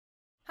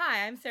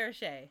Hi, I'm Sarah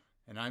Shea.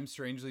 And I'm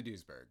Strangely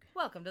Duesberg.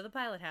 Welcome to the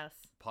Pilot House.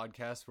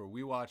 Podcast where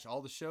we watch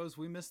all the shows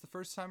we missed the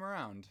first time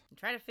around. And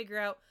try to figure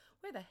out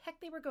where the heck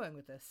they were going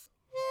with this.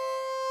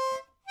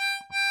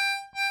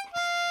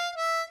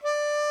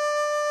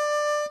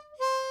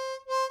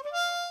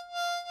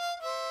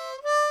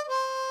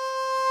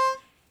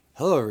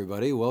 Hello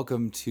everybody,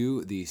 welcome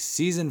to the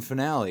season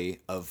finale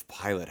of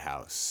Pilot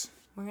House.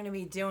 We're going to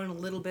be doing a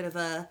little bit of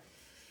a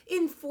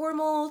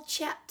informal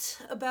chat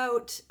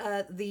about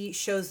the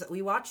shows that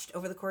we watched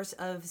over the course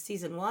of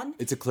season 1.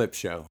 It's a clip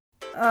show.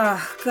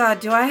 Oh, God,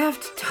 do I have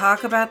to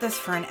talk about this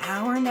for an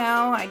hour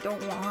now? I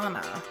don't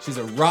wanna. She's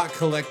a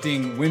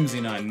rock-collecting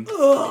whimsy nun.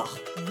 Ugh,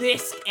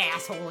 this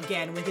asshole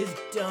again with his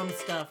dumb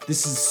stuff.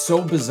 This is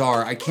so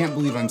bizarre. I can't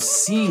believe I'm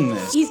seeing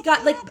this. He's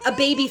got, like, a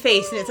baby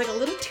face, and it's, like, a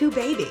little too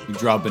baby. You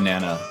draw a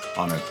banana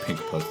on a pink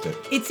post-it.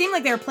 It seemed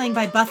like they were playing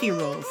by Buffy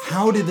rules.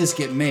 How did this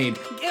get made?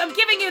 I'm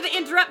giving you the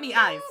interrupt me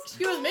eyes.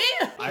 Excuse me?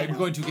 I'm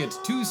going to get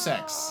 2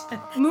 secs.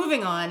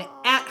 Moving on,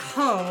 at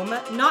home,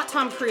 not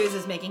Tom Cruise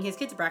is making his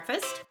kids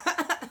breakfast.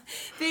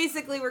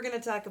 Basically, we're going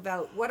to talk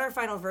about what our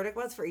final verdict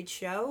was for each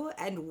show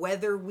and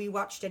whether we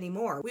watched any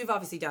more. We've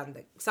obviously done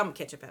some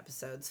catch-up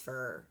episodes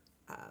for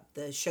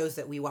the shows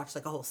that we watched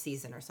like a whole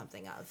season or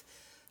something of.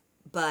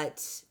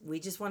 But we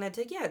just wanted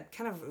to,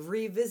 kind of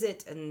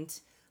revisit and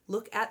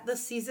look at the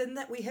season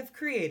that we have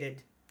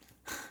created.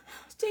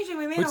 JJ,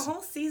 we made a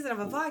whole season of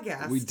a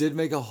podcast. We did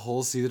make a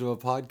whole season of a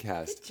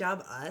podcast. Good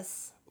job,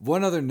 us.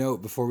 One other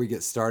note before we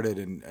get started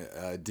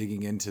and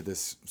digging into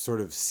this sort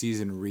of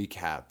season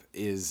recap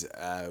is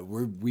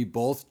we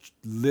both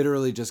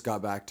literally just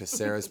got back to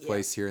Sarah's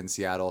place here in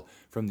Seattle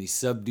from the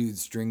Subdued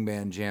String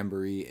Band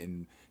Jamboree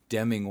in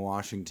Deming,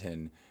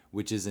 Washington,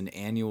 which is an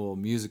annual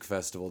music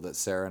festival that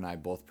Sarah and I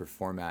both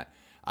perform at.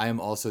 I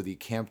am also the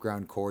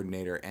campground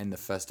coordinator and the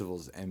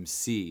festival's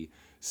MC.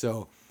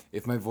 So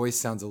if my voice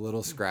sounds a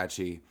little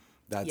scratchy,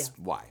 that's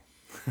why.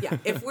 Yeah,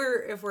 if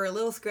we're a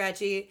little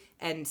scratchy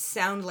and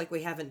sound like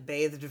we haven't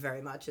bathed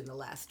very much in the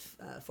last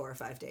 4 or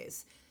 5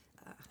 days,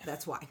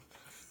 that's why.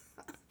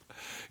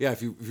 Yeah,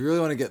 if you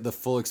really want to get the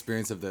full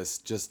experience of this,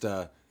 just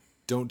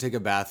don't take a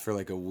bath for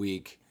like a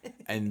week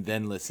and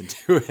then listen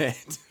to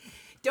it.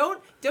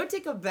 Don't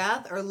take a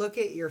bath or look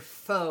at your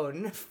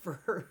phone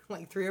for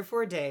like 3 or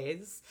 4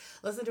 days.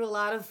 Listen to a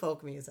lot of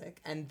folk music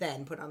and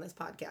then put on this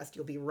podcast.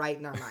 You'll be right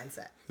in our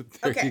mindset.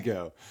 There you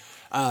go.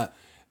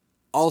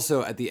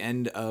 Also, at the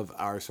end of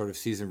our sort of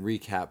season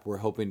recap, we're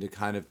hoping to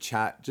kind of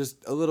chat just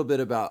a little bit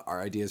about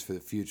our ideas for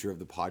the future of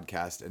the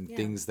podcast and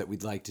things that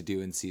we'd like to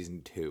do in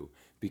season 2.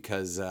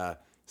 Because,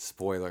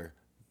 spoiler,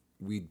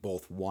 we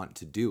both want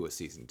to do a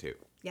season 2.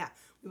 Yeah,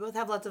 we both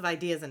have lots of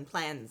ideas and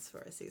plans for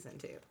a season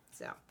 2.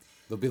 So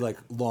there'll be like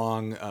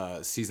long,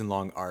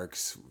 season-long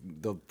arcs.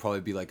 There'll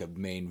probably be like a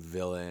main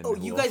villain. Oh,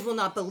 you guys will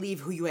not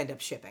believe who you end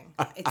up shipping.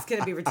 It's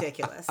going to be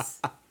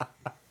ridiculous.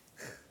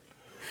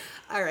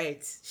 All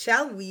right,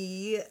 shall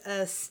we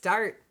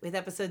start with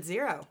episode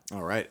 0?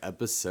 All right,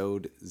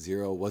 episode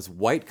 0 was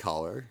White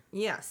Collar.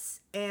 Yes,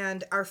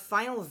 and our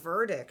final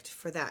verdict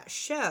for that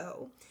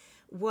show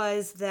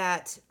was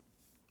that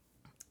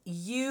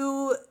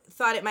you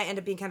thought it might end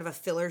up being kind of a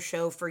filler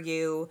show for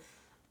you.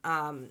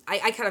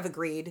 I kind of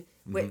agreed.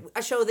 With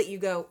a show that you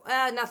go,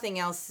 nothing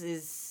else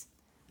is...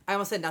 I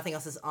almost said nothing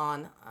else is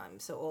on. I'm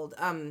so old.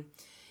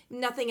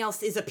 Nothing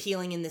else is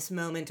appealing in this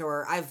moment,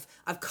 or I've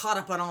caught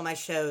up on all my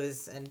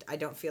shows and I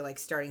don't feel like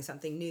starting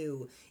something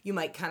new. You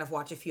might kind of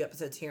watch a few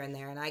episodes here and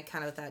there, and I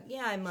kind of thought,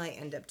 I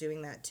might end up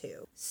doing that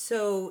too.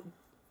 So,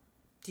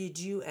 did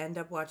you end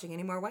up watching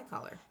any more White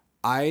Collar?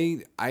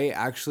 I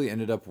actually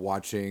ended up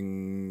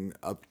watching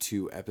up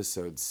to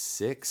episode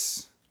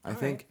 6, I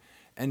think,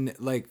 and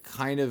like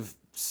kind of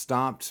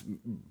stopped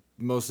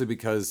mostly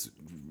because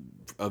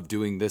of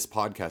doing this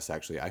podcast.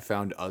 Actually, I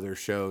found other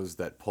shows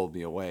that pulled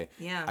me away.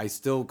 Yeah. I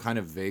still kind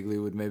of vaguely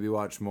would maybe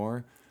watch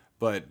more,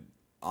 but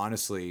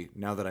honestly,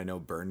 now that I know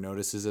Burn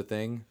Notice is a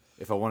thing,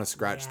 if I want to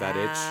scratch that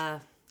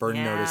itch,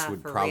 Burn Notice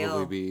would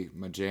probably be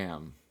my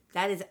jam.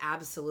 That is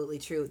absolutely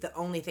true. The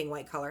only thing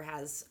White Collar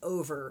has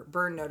over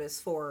Burn Notice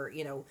for,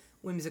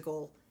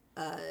 whimsical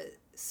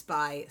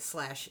spy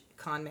 /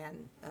 con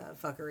man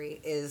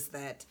fuckery is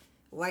that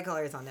White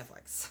Collar is on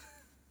Netflix.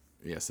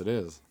 Yes, it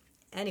is.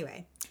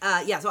 Anyway,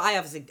 so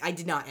I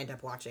did not end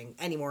up watching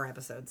any more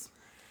episodes.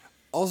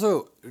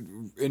 Also,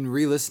 in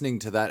re-listening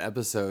to that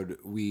episode,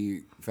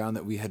 we found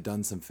that we had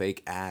done some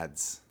fake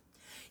ads.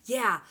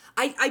 Yeah,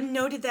 I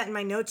noted that in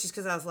my notes just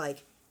because I was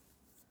like,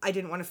 I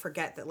didn't want to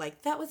forget that,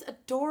 like, that was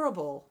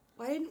adorable.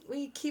 Why didn't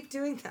we keep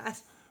doing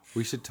that?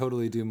 We should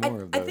totally do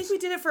more of those. I think we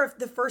did it for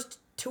the first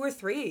 2 or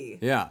 3.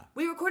 Yeah.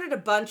 We recorded a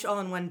bunch all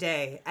in one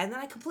day, and then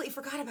I completely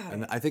forgot about it.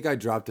 And I think I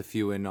dropped a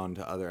few in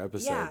onto other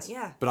episodes.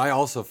 Yeah. But I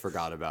also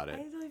forgot about it.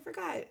 I totally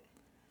forgot.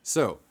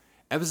 So,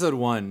 episode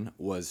 1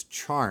 was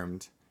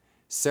Charmed.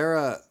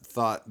 Sarah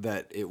thought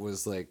that it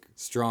was, like,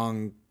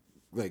 strong,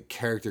 like,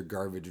 character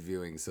garbage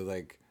viewing. So,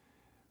 like,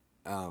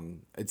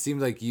 it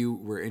seemed like you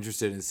were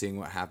interested in seeing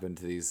what happened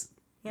to these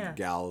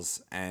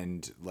gals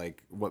and,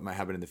 like, what might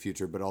happen in the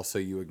future. But also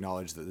you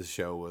acknowledged that the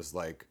show was,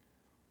 like,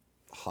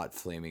 hot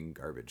flaming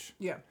garbage.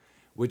 Yeah.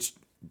 Which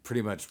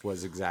pretty much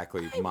was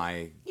exactly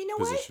my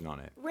position on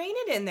it. Rein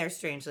it in there,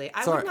 strangely.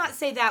 I Sorry. would not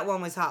say that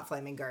one was hot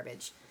flaming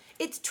garbage.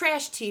 It's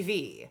trash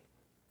TV.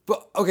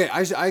 But okay,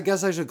 I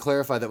guess I should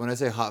clarify that when I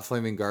say hot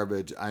flaming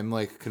garbage, I'm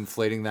like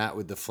conflating that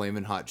with the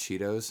flamin' hot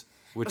Cheetos,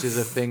 which is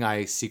a thing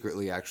I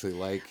secretly actually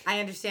like. I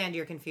understand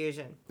your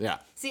confusion. Yeah.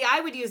 See,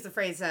 I would use the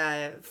phrase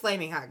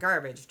flaming hot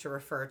garbage to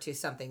refer to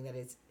something that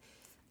is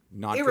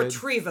Not good?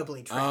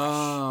 irretrievably trash.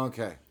 Oh,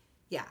 okay.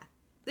 Yeah.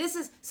 This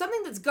is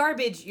something that's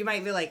garbage. You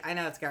might be like, I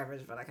know it's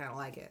garbage, but I kind of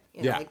like it.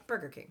 You know, Yeah. like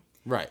Burger King.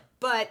 Right.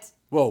 But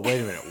Whoa,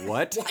 wait a minute.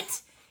 What?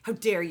 what? How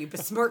dare you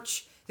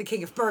besmirch the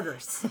king of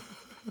burgers?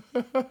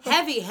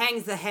 Heavy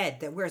hangs the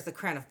head that wears the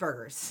crown of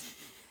burgers.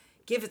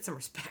 Give it some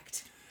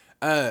respect.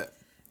 And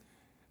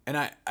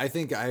I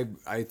think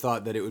I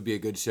thought that it would be a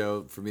good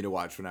show for me to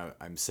watch when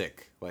I'm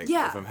sick. Like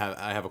Yeah. if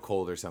I have a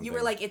cold or something. You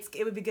were like,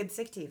 it would be good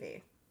sick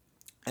TV.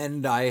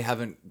 And I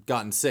haven't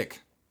gotten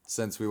sick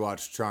since we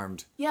watched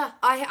Charmed. Yeah,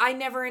 I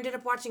never ended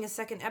up watching a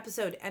second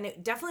episode, and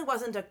it definitely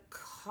wasn't a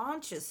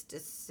conscious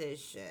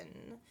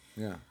decision.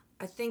 Yeah.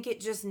 I think it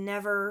just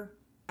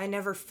I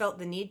never felt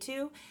the need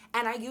to.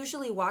 And I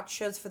usually watch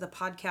shows for the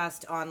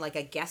podcast on like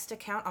a guest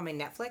account on my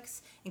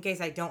Netflix in case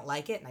I don't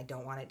like it and I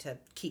don't want it to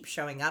keep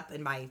showing up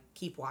in my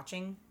keep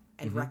watching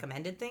and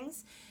recommended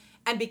things.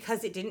 And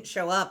because it didn't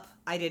show up,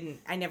 I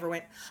never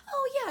went,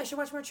 oh yeah, I should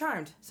watch more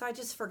Charmed. So I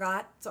just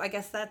forgot. So I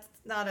guess that's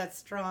not a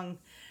strong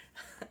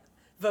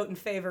vote in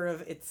favor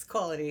of its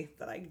quality,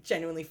 that I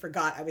genuinely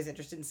forgot I was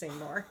interested in seeing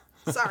more.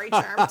 Sorry,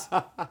 Charmed.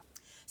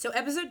 So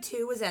episode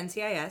 2 was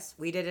NCIS.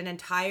 We did an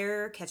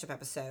entire catch-up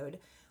episode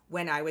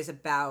when I was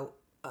about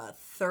a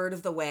third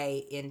of the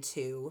way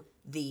into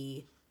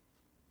the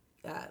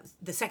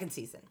second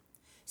season.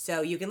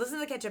 So you can listen to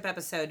the catch-up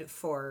episode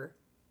for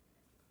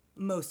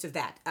most of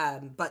that.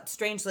 But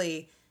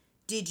strangely,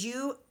 did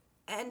you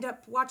end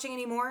up watching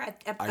any more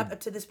up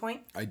to this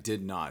point? I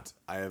did not.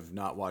 I have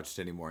not watched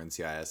any more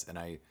NCIS, and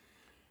I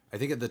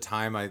think at the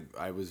time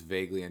I was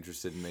vaguely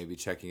interested in maybe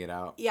checking it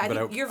out. Yeah, but I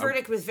think your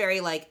verdict was very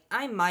like,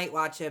 I might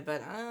watch it,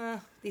 but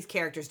these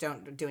characters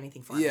don't do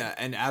anything for me. Yeah,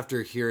 and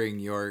after hearing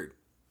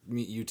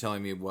you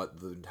telling me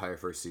what the entire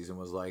first season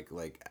was like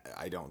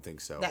I don't think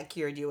so. That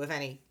cured you of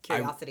any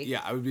curiosity.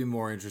 I would be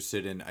more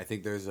interested in. I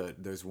think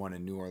there's one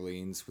in New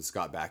Orleans with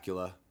Scott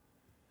Bakula,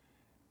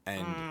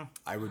 and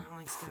I would. I don't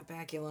like Scott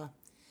Bakula.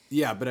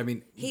 Yeah, but I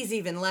mean, He's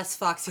even less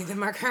foxy than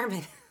Mark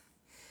Harmon.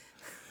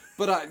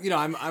 but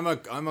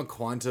I'm a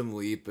Quantum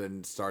Leap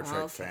and Star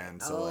Trek fan,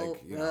 so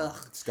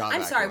Scott.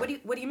 I'm Bakula. sorry.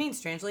 What do you mean?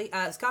 Strangely,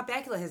 Scott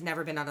Bakula has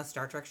never been on a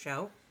Star Trek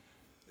show.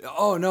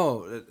 Oh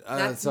no,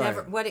 That's sorry.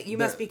 never. What? You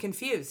must be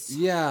confused.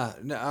 Yeah.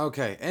 No,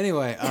 okay.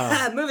 Anyway,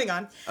 Moving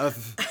on.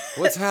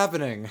 what's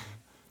happening?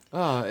 It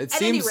At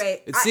seems. any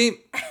rate, it seems.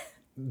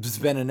 It's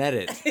been an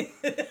edit.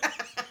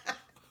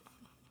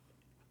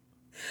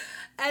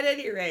 At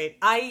any rate,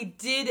 I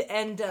did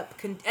end up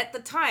at the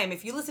time.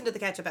 If you listen to the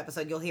catch-up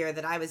episode, you'll hear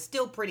that I was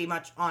still pretty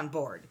much on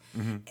board,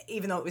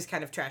 even though it was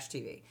kind of trash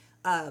TV.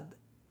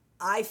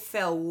 I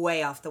fell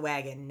way off the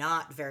wagon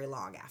not very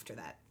long after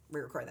that. We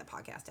recorded that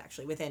podcast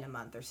actually within a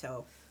month or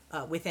so.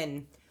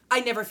 I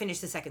never finished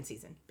the second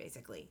season.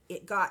 Basically,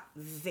 it got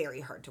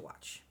very hard to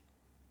watch.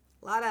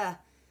 A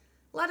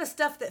lot of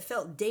stuff that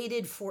felt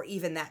dated for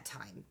even that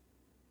time.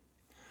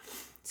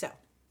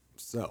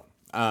 So,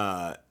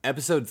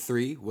 episode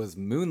 3 was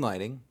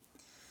Moonlighting.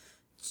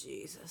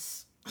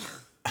 Jesus.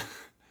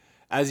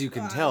 As you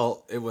can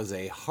tell, it was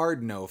a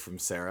hard no from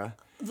Sarah.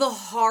 The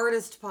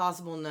hardest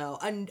possible no.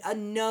 A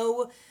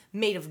no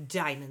made of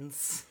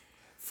diamonds.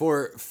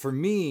 For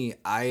me,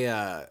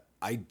 I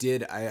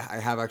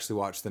have actually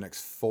watched the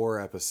next 4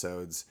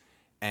 episodes,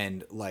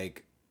 and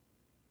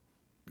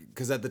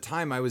because at the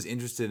time I was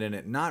interested in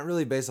it, not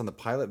really based on the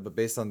pilot, but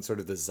based on sort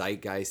of the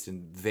zeitgeist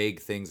and vague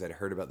things I'd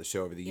heard about the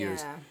show over the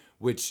years, Yeah.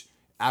 which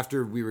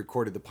after we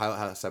recorded the Pilot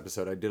House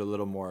episode, I did a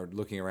little more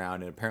looking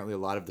around, and apparently a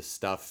lot of the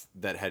stuff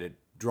that had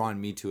drawn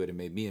me to it and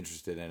made me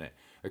interested in it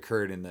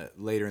occurred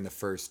later in the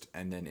first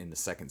and then in the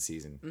second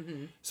season.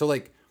 Mm-hmm. So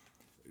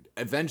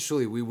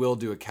eventually we will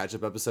do a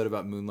catch-up episode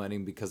about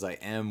Moonlighting because I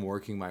am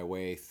working my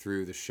way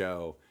through the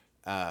show,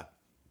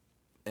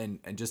 and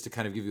just to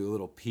kind of give you a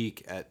little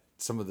peek at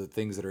some of the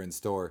things that are in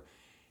store,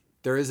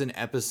 there is an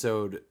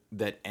episode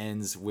that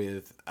ends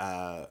with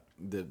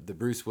the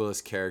Bruce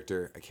Willis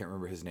character. I can't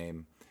remember his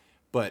name,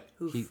 but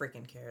Who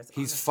freaking cares?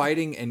 he's honestly?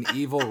 fighting an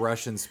evil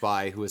Russian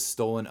spy who has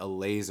stolen a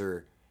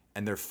laser,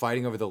 and they're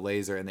fighting over the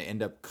laser, and they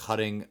end up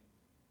cutting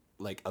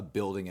a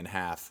building in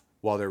half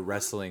while they're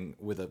wrestling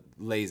with a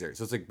laser.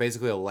 So it's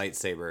basically a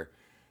lightsaber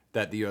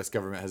that the U.S.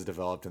 government has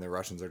developed and the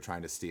Russians are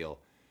trying to steal.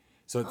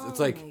 So it's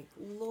my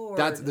Lord.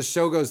 that's the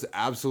show goes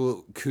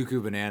absolute cuckoo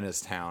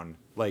bananas town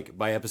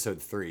by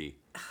episode 3.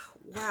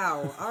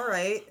 Wow. All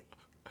right.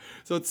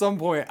 So at some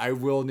point I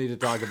will need to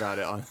talk about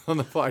it on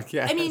the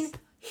podcast. I mean,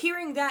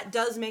 hearing that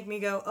does make me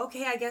go,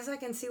 okay, I guess I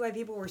can see why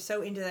people were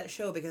so into that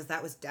show, because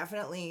that was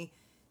definitely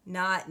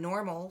not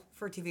normal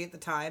for TV at the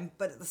time.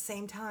 But at the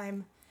same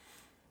time,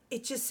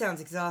 it just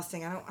sounds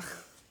exhausting.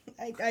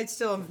 I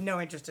still have no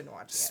interest in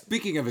watching it.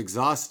 Speaking of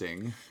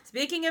exhausting,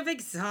 Speaking of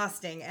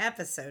exhausting,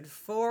 episode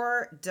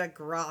 4,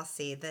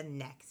 Degrassi, The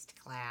Next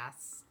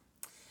Class.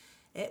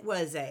 It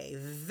was a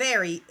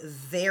very,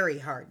 very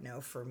hard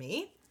no for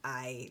me.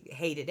 I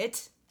hated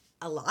it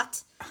a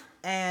lot.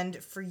 And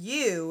for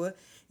you,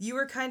 you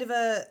were kind of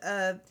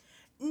a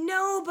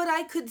no, but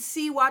I could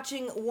see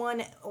watching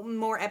one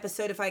more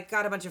episode if I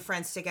got a bunch of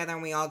friends together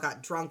and we all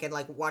got drunk and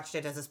like watched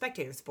it as a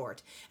spectator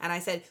sport. And I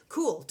said,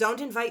 cool,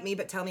 don't invite me,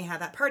 but tell me how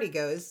that party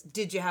goes.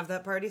 Did you have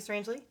that party,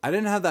 strangely? I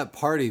didn't have that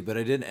party, but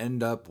I did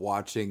end up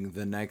watching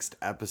the next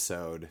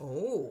episode.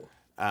 Oh.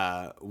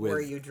 With, Were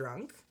you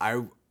drunk?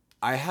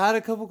 I had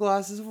a couple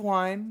glasses of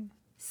wine.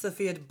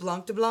 Sophia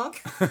Blanc de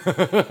Blanc?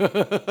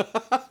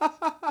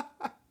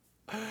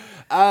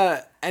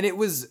 And it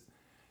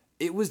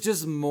was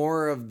just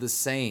more of the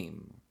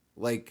same.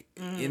 Like,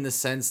 in the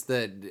sense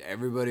that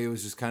everybody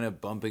was just kind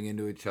of bumping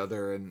into each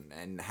other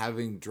and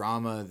having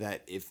drama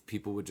that if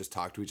people would just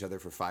talk to each other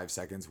for 5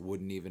 seconds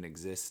wouldn't even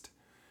exist.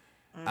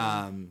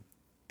 And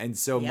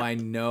so my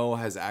no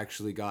has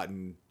actually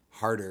gotten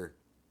harder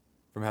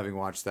from having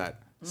watched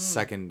that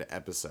second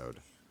episode.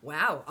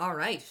 Wow. All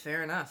right.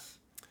 Fair enough.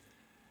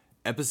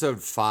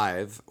 Episode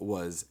 5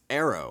 was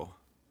Arrow.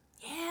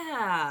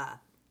 Yeah.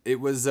 It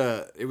was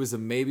a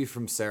maybe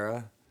from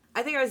Sarah.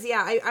 I think I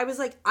was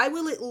like, I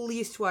will at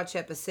least watch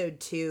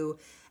episode 2.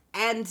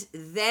 And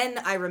then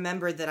I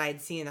remembered that I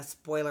had seen a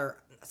spoiler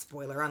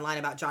online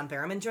about John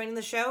Barrowman joining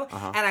the show.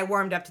 And I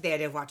warmed up to the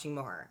idea of watching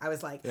more. I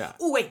was like,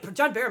 oh, wait, but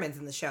John Barrowman's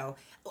in the show.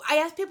 I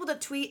asked people to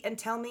tweet and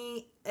tell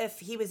me if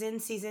he was in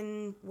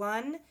season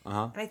 1.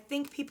 And I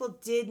think people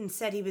did and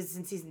said he was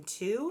in season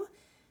 2.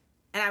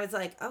 And I was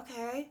like,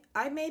 okay,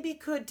 I maybe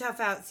could tough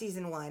out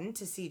season 1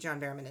 to see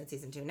John Barrowman in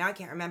season 2. Now I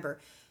can't remember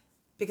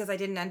because I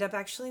didn't end up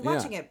actually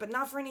watching it, but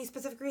not for any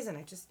specific reason.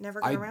 I just never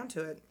got around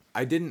to it.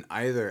 I didn't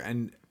either.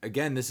 And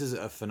again, this is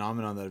a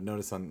phenomenon that I've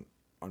noticed on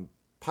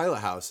Pilot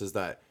House is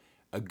that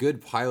a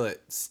good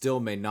pilot still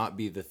may not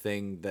be the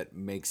thing that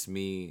makes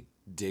me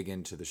dig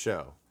into the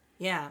show.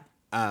 Yeah.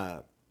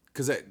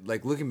 Because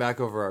like looking back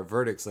over our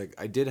verdicts, like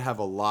I did have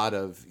a lot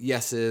of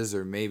yeses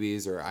or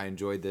maybes or I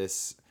enjoyed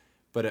this.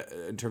 But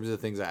in terms of the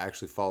things I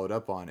actually followed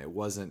up on, it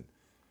wasn't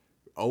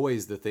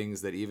always the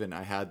things that even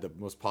I had the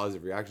most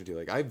positive reaction to.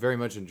 Like, I very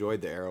much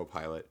enjoyed the Arrow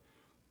pilot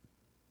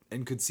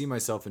and could see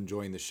myself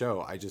enjoying the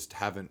show. I just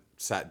haven't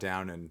sat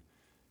down and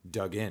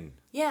dug in.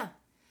 Yeah.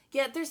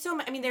 Yeah, there's so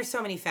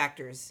many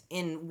factors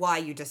in why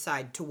you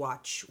decide to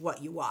watch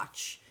what you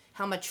watch,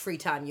 how much free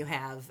time you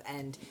have,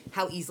 and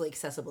how easily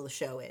accessible the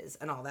show is,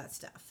 and all that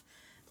stuff.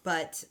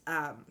 But,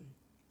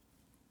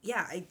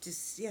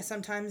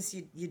 sometimes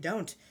you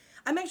don't.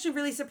 I'm actually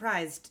really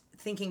surprised,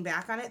 thinking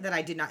back on it, that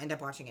I did not end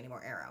up watching any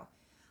more Arrow.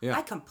 Yeah.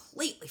 I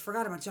completely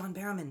forgot about John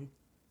Barrowman.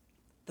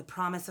 The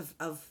promise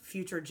of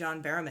future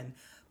John Barrowman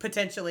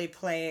potentially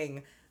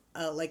playing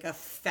like a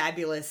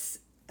fabulous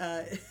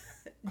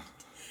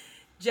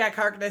Jack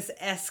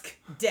Harkness-esque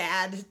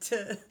dad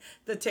to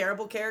the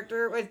terrible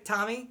character with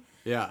Tommy.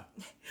 Yeah.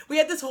 We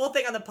had this whole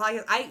thing on the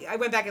podcast. I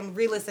went back and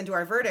re-listened to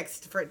our verdicts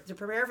to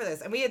prepare for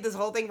this. And we had this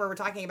whole thing where we're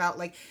talking about,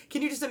 like,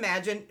 can you just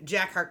imagine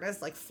Jack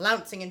Harkness, like,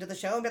 flouncing into the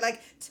show and be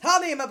like,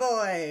 Tommy, my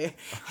boy.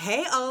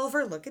 Hey,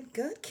 Oliver, looking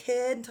good,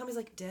 kid. And Tommy's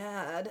like,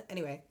 Dad.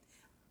 Anyway.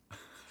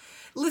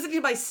 Listening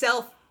to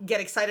myself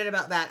get excited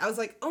about that, I was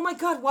like, oh my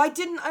God, why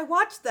didn't I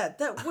watch that?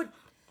 That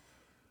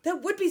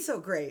would be so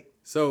great.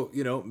 So,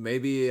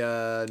 maybe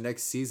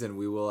next season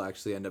we will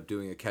actually end up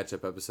doing a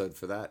catch-up episode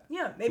for that.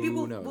 Yeah, maybe Who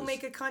we'll knows?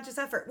 make a conscious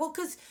effort. Well,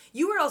 because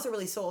you were also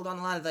really sold on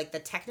a lot of, like, the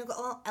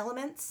technical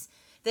elements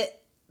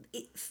that,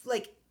 I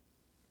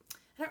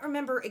don't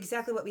remember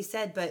exactly what we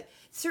said, but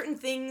certain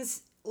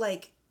things,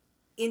 like,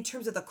 in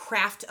terms of the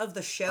craft of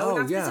the show,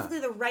 not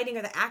specifically the writing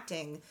or the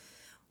acting,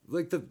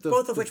 like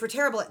both of which were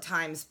terrible at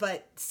times,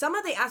 but some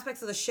of the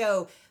aspects of the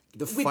show...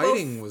 The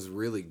fighting was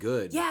really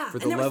good. Yeah. For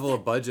the level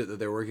of budget that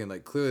they're working,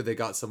 like, clearly they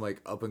got some, like,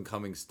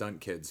 up-and-coming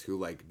stunt kids who,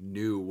 like,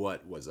 knew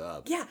what was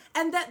up. Yeah,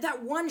 and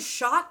that one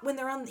shot when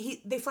they're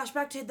they flash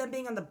back to them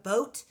being on the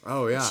boat.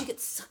 Oh, yeah. And she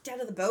gets sucked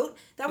out of the boat.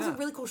 That was a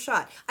really cool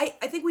shot. I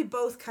think we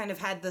both kind of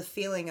had the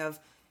feeling of,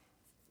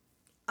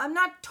 I'm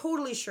not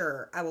totally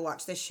sure I will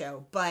watch this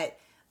show, but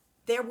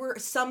there were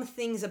some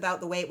things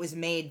about the way it was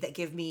made that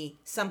give me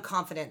some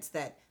confidence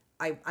that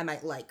I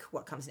might like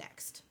what comes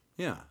next.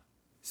 Yeah.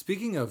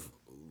 Speaking of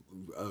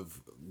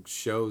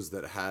shows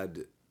that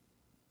had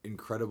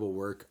incredible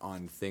work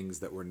on things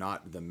that were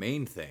not the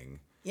main thing.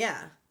 Yeah.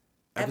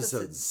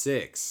 Episode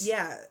 6.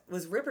 Yeah,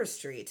 was Ripper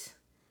Street.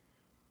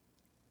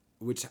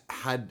 Which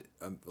had,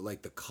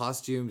 like, the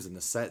costumes and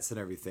the sets and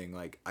everything.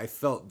 Like, I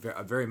felt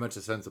very much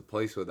a sense of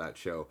place with that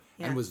show.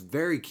 Yeah. And was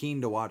very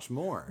keen to watch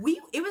more.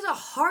 It was a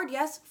hard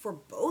yes for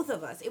both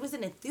of us. It was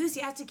an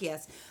enthusiastic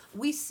yes.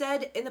 We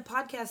said in the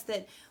podcast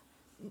that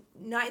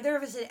neither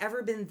of us had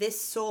ever been this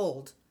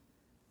sold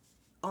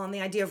on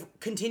the idea of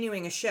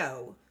continuing a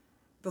show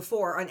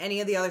before on any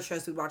of the other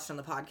shows we watched on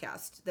the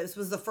podcast. This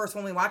was the first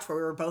one we watched where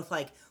we were both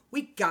like,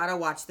 we gotta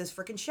watch this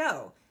freaking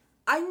show.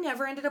 I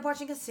never ended up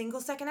watching a single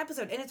second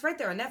episode, and it's right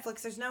there on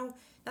Netflix. There's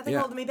nothing Yeah.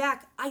 holding me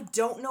back. I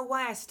don't know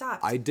why I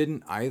stopped. I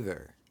didn't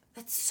either.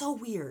 That's so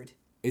weird.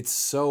 It's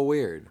so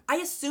weird. I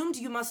assumed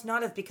you must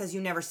not have because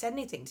you never said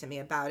anything to me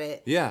about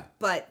it. Yeah.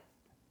 But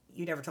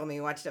you never told me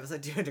you watched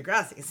episode 2 of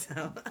Degrassi,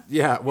 so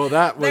Yeah, well,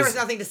 that was... there was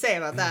nothing to say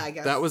about that, I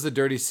guess. That was a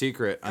dirty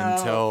secret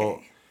until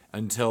okay.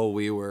 until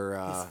we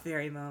were... This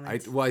very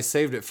moment. I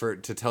saved it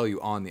to tell you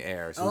on the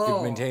air, so we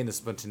could maintain the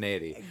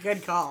spontaneity.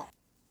 Good call.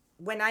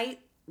 When I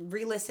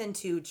re-listened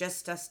to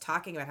just us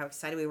talking about how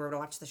excited we were to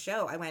watch the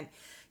show, I went,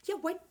 yeah,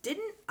 why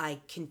didn't I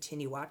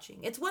continue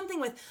watching? It's one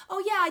thing with,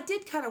 oh yeah, I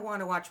did kind of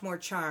want to watch more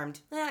Charmed.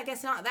 I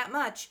guess not that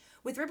much.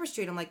 With Ripper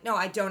Street, I'm like, no,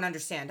 I don't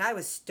understand. I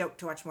was stoked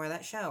to watch more of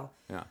that show.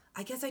 Yeah.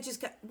 I guess I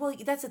just got, well,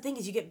 that's the thing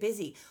is you get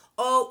busy.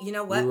 Oh, you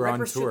know what? We were on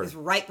Ripper Street tour. was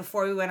right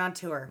before we went on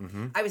tour.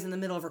 I was in the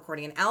middle of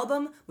recording an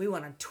album. We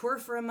went on tour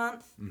for a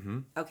month.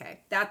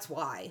 Okay, that's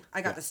why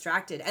I got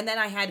distracted. And then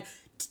I had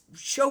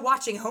show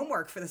watching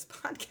homework for this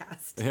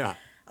podcast. Yeah.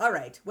 All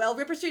right. Well,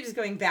 Ripper Street is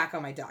going back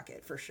on my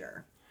docket for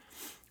sure.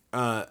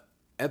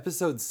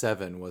 Episode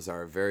 7 was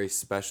our very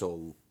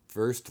special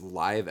first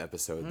live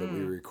episode that we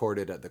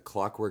recorded at the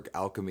Clockwork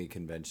Alchemy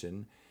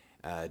convention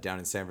down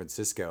in San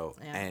Francisco.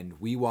 Yeah. And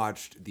we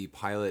watched the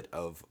pilot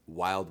of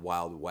Wild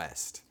Wild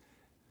West.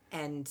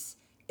 And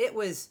it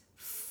was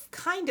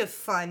kind of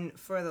fun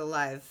for the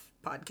live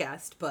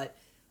podcast, but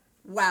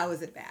wow,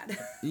 is it bad.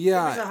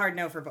 Yeah. It was a hard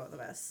no for both of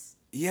us.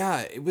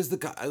 Yeah, it was the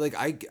guy. Like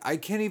I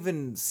can't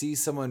even see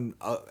someone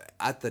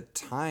at the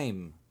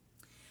time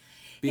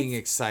being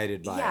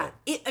excited by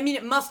it. I mean,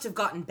 it must have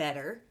gotten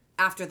better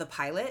after the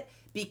pilot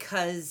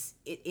because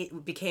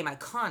it became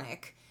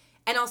iconic,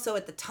 and also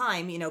at the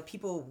time, you know,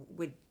 people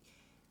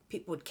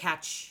would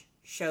catch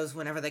shows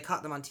whenever they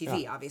caught them on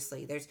TV. Yeah.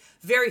 Obviously, there's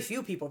very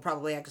few people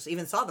probably actually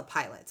even saw the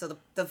pilot, so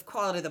the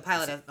quality of the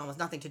pilot has almost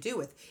nothing to do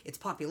with its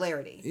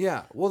popularity.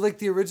 Yeah, well, like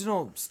the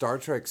original Star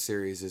Trek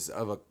series is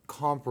of a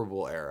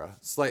comparable era.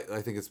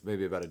 I think it's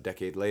maybe about a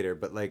decade later,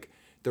 but like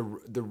the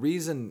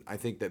reason I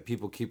think that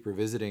people keep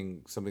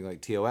revisiting something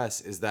like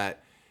TOS is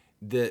that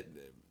the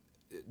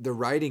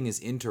writing is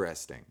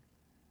interesting.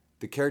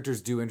 The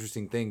characters do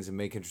interesting things and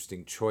make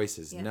interesting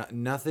choices. Yeah.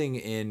 Nothing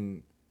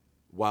in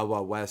Wild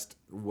Wild West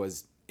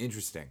was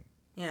interesting.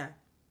 Yeah.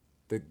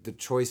 The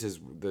choices,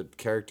 the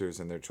characters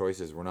and their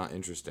choices were not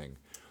interesting.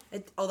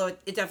 Although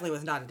it definitely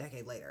was not a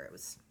decade later. It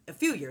was a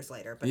few years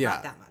later, but Yeah.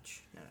 not that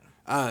much. No.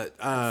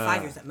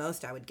 5 years at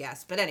most, I would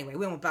guess. But anyway,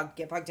 we won't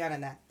get bogged down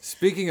in that.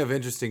 Speaking of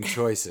interesting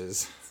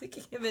choices,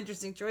 Speaking of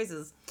interesting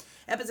choices,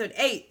 episode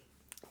 8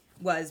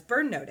 was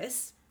Burn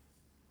Notice,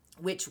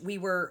 which we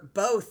were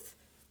both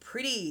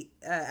pretty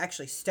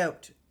actually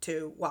stoked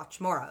to watch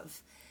more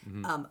of.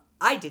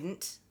 I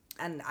didn't,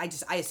 and I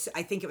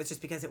think it was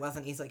just because it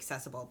wasn't easily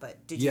accessible.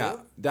 But did yeah,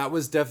 you? that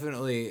was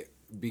definitely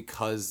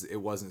because it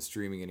wasn't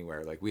streaming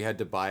anywhere. Like we had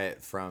to buy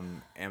it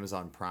from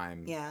Amazon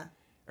Prime. Yeah.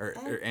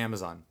 Or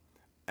Amazon.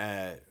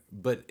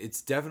 But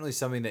it's definitely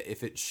something that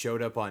if it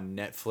showed up on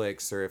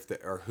Netflix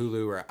or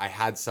Hulu or I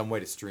had some way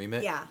to stream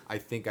it, Yeah. I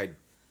think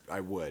I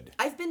would.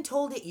 I've been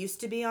told it used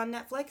to be on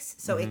Netflix,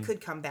 so it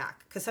could come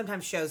back because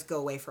sometimes shows go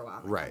away for a while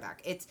and then Right. come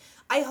back.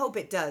 I hope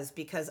it does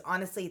because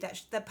honestly,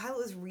 that pilot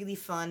was really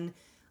fun.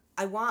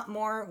 I want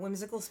more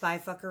whimsical spy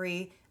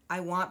fuckery.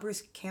 I want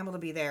Bruce Campbell to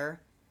be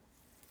there.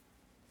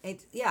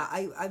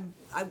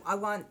 I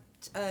want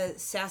a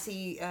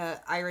sassy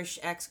Irish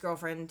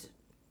ex-girlfriend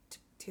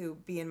to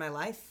be in my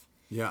life.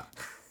 Yeah.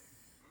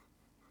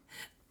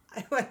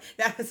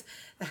 That was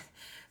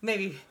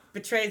maybe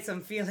betrayed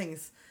some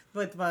feelings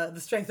with the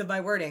strength of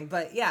my wording,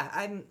 but yeah,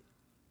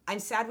 I'm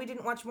sad we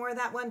didn't watch more of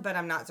that one, but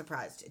I'm not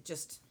surprised.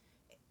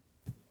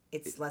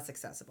 It's less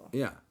accessible.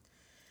 Yeah.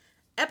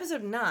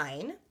 Episode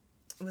 9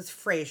 was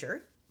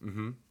Frasier,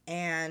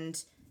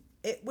 and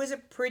it was a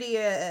pretty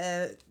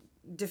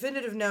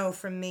definitive no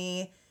from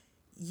me.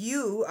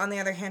 You, on the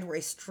other hand, were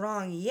a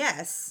strong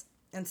yes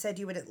and said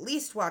you would at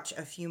least watch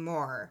a few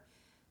more.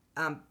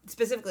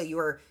 Specifically, you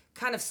were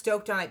kind of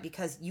stoked on it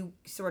because you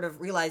sort of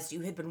realized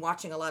you had been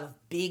watching a lot of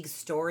big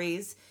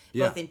stories,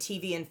 both in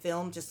TV and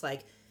film, just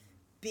like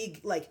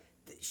big, like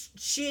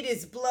shit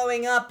is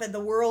blowing up and the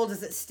world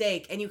is at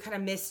stake, and you kind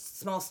of missed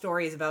small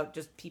stories about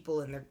just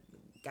people and their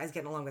guys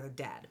getting along with their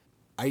dad.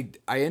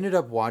 I ended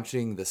up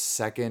watching the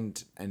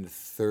second and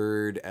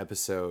third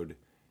episode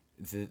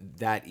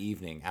that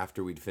evening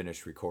after we'd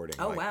finished recording.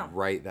 Oh, wow.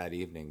 Right that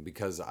evening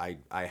because I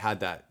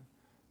had that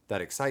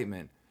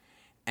excitement.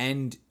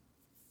 And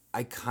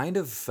I kind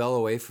of fell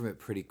away from it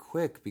pretty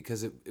quick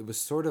because it was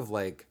sort of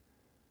like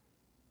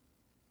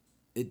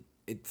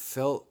it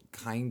felt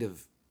kind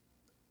of,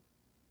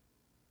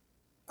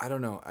 I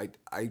don't know.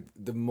 I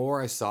the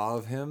more I saw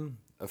of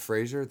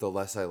Frasier, the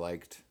less I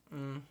liked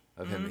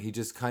of him. He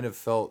just kind of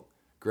felt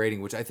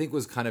grating, which I think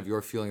was kind of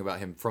your feeling about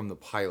him from the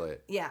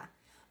pilot. Yeah.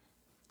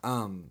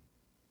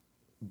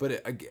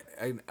 But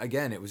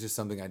again, it was just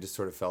something I just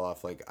sort of fell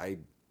off. Like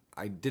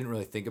I didn't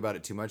really think about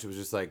it too much. It was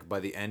just like by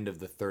the end of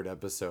the third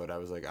episode, I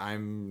was like,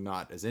 I'm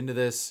not as into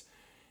this,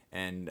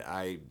 and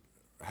I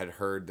had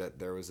heard that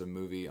there was a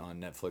movie on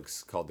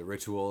Netflix called The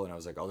Ritual, and I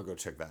was like, I'll go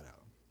check that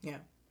out. Yeah.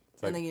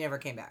 And then you never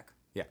came back.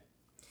 Yeah.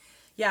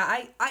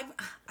 Yeah,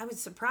 I was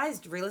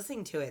surprised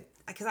re-listening to it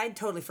because I'd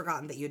totally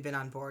forgotten that you'd been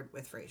on board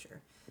with Frasier.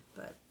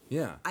 But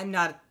Yeah. I'm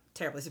not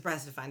terribly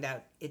surprised to find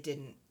out it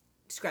didn't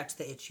scratch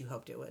the itch you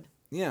hoped it would.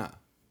 Yeah.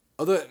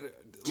 Although,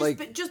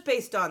 Just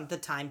based on the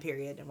time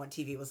period and what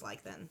TV was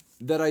like then.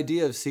 that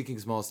idea of seeking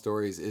small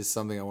stories is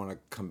something I want to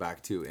come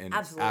back to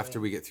Absolutely. after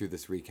we get through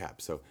this recap.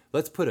 So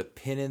let's put a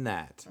pin in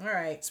that. All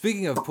right.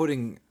 Speaking of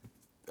putting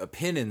a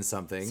pin in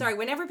something. Sorry,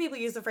 whenever people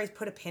use the phrase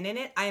put a pin in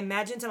it, I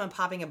imagine someone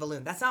popping a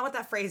balloon. That's not what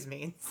that phrase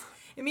means.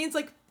 It means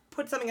like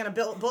put something on a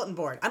bulletin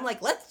board. I'm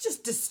like, let's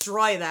just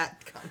destroy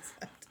that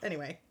concept.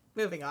 Anyway,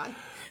 moving on.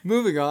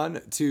 Moving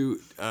on to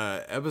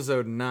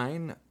episode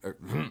 9, or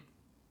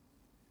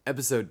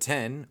episode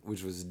 10,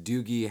 which was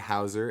Doogie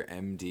Howser,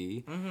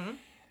 MD.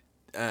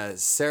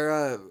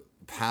 Sarah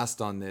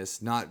passed on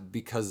this, not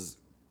because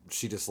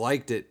she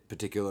disliked it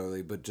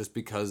particularly, but just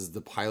because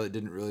the pilot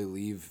didn't really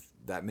leave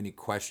that many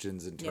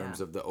questions in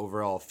terms of the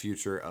overall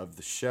future of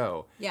the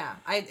show. Yeah,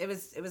 it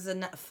was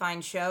a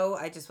fine show.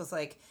 I just was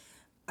like,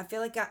 I feel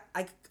like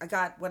I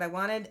got what I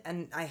wanted,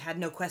 and I had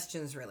no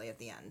questions really at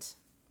the end.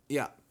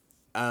 Yeah.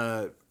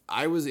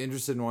 I was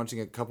interested in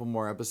watching a couple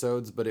more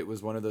episodes, but it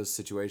was one of those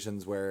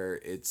situations where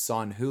it's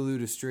on Hulu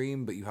to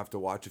stream, but you have to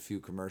watch a few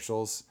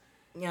commercials.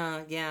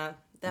 Yeah,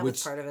 that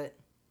was part of it.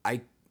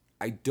 I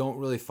don't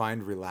really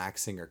find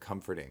relaxing or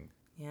comforting.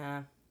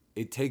 Yeah.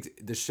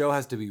 The show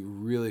has to be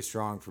really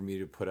strong for me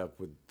to put up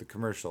with the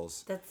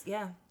commercials. That's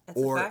a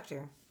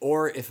factor.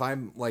 Or if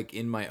I'm like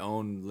in my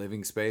own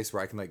living space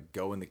where I can like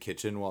go in the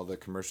kitchen while the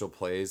commercial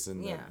plays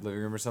in the living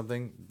room or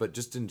something. But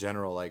just in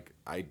general, like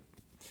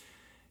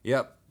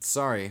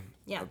sorry.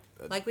 Yeah.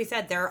 Like we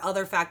said, there are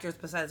other factors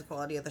besides the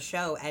quality of the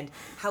show and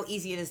how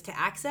easy it is to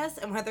access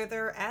and whether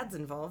there are ads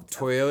involved.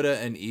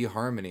 Toyota and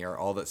eHarmony are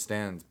all that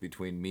stands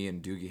between me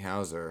and Doogie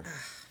Howser.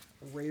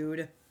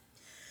 Rude.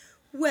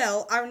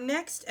 Well, our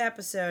next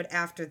episode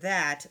after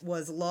that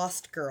was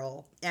Lost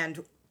Girl,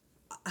 and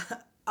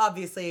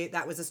obviously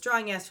that was a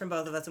strong yes from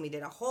both of us, and we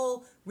did a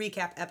whole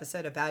recap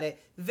episode about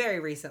it very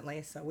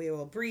recently, so we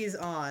will breeze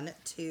on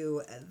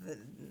to the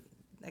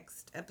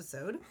next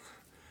episode.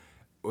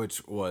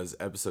 Which was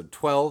episode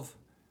 12,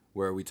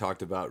 where we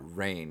talked about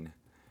Rain.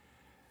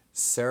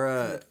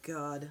 Sarah... Good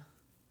God.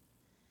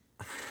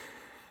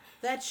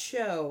 That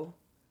show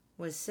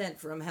was sent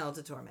from hell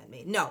to torment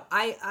me. No,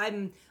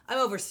 I'm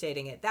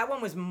overstating it. That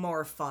one was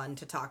more fun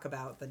to talk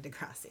about than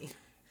Degrassi.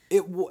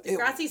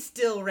 Degrassi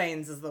still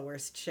reigns as the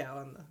worst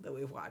show that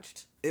we've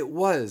watched. It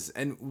was,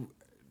 and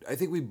I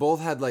think we both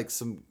had like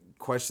some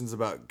questions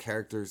about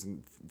characters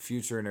and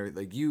future and everything.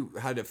 Like you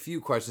had a few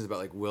questions about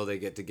like, will they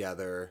get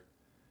together?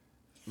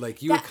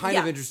 Like you were kind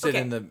of interested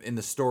in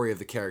the story of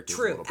the characters.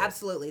 True,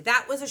 absolutely.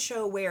 That was a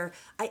show where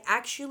I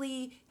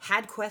actually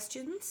had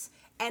questions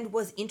and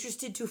was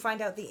interested to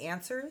find out the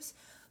answers,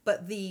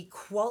 but the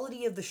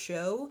quality of the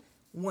show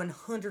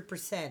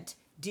 100%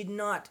 did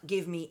not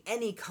give me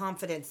any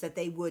confidence that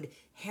they would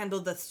handle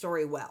the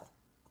story well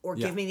or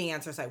give me the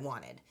answers I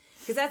wanted.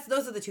 Because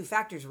those are the two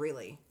factors,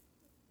 really.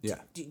 Yeah.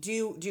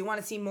 Do you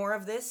want to see more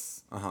of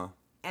this? Uh-huh.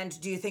 And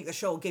do you think the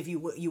show will give you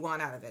what you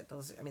want out of it?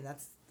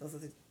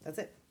 That's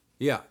it.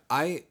 Yeah,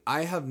 I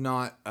have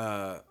not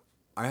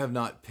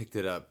picked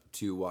it up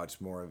to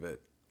watch more of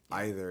it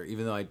either,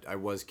 even though I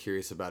was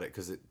curious about it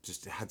because it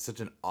just had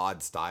such an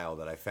odd style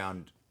that I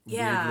found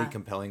weirdly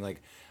compelling.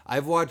 Like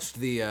I've watched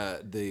the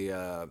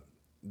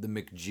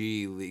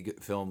McG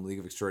film League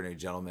of Extraordinary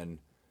Gentlemen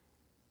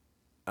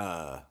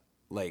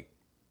like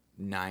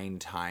 9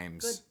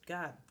 times. Good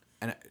God.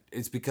 And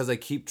it's because I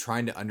keep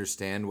trying to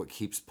understand what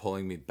keeps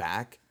pulling me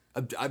back.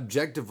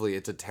 Objectively,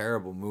 it's a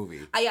terrible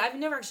movie. I've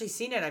never actually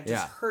seen it. I've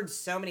just heard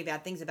so many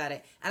bad things about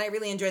it. And I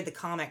really enjoyed the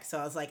comic, so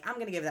I was like, I'm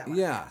going to give that one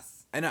a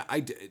pass. And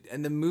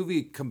and the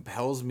movie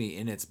compels me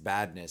in its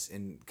badness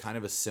in kind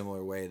of a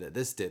similar way that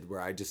this did,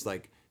 where I just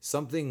like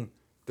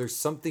there's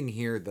something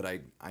here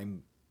that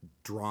I'm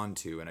drawn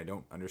to and I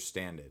don't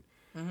understand it.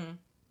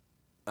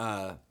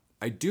 Mm-hmm.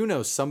 I do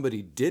know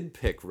somebody did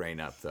pick Rain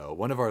up, though.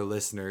 One of our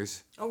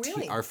listeners. Oh,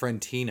 really? Our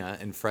friend Tina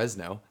in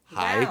Fresno.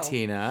 Wow. Hi,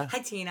 Tina. Hi,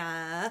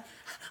 Tina.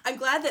 I'm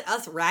glad that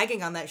us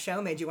ragging on that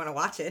show made you want to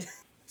watch it.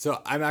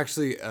 So I'm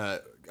actually,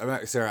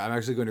 Sarah, I'm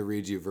actually going to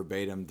read you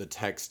verbatim the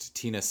text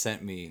Tina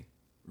sent me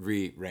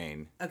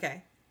Rain.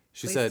 Okay.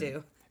 She Please said,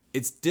 do.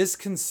 It's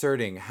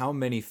disconcerting how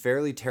many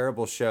fairly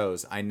terrible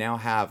shows I now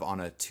have on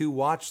a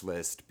to-watch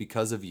list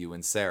because of you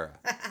and Sarah.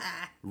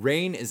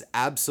 Rain is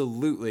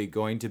absolutely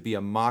going to be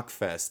a mock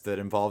fest that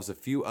involves a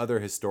few other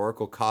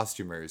historical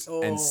costumers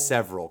and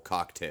several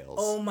cocktails.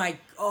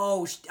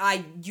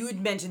 You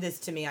had mentioned this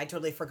to me. I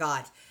totally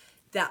forgot.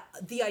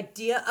 The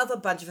idea of a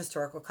bunch of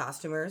historical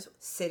costumers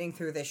sitting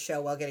through this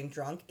show while getting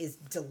drunk is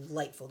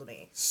delightful to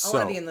me. I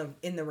want to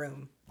be in the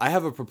room. I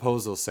have a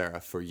proposal,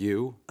 Sarah, for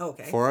you,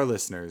 for our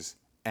listeners,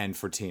 and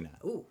for Tina.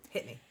 Ooh,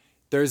 hit me.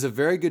 There's a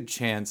very good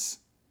chance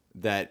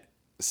that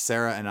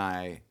Sarah and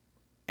I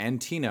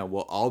and Tina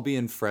will all be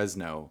in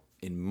Fresno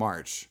in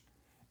March,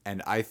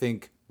 And I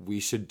think we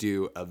should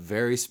do a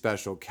very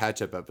special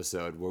catch-up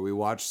episode where we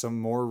watch some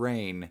more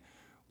Rain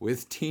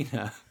with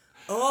Tina.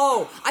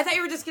 Oh, I thought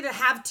you were just going to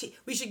have...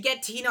 we should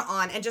get Tina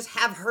on and just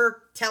have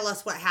her tell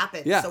us what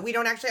happened. Yeah. So we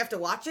don't actually have to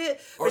watch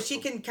it, but she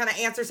can kind of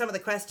answer some of the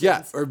questions.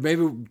 Yeah, or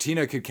maybe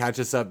Tina could catch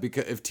us up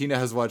because if Tina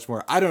has watched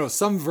more. I don't know,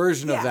 some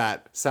version of Yeah.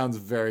 that sounds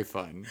very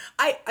fun.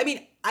 I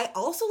mean, I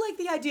also like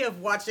the idea of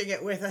watching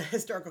it with a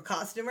historical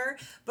costumer,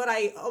 but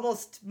I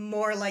almost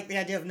more like the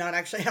idea of not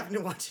actually having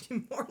to watch it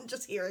anymore and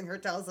just hearing her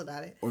tell us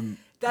about it.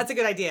 That's a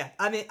good idea.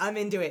 I'm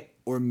into it.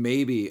 Or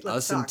maybe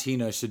Let's and talk.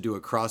 Tina should do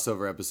a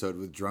crossover episode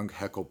with Drunk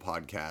Heckle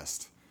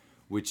Podcast,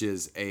 which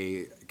is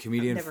a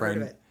comedian I've never heard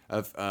friend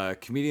of a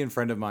comedian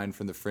friend of mine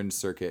from the Fringe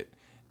circuit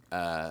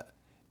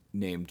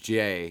named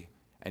Jay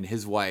and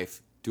his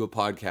wife do a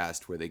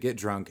podcast where they get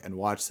drunk and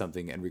watch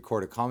something and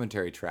record a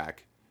commentary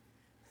track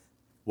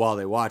while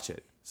they watch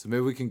it. So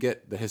maybe we can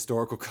get the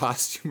historical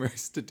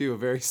costumers to do a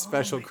very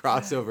special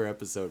crossover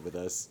episode with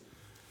us.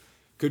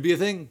 Could be a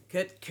thing.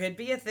 Could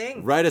be a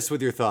thing. Write us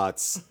with your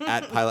thoughts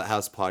at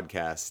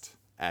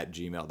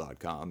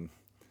pilothousepodcast@gmail.com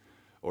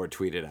or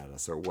tweet it at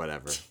us or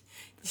whatever.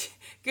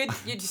 Good.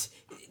 You just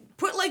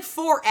put like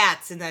 4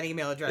 ats in that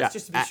email address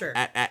just to be sure.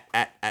 At.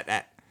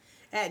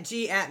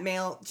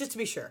 @mail, just to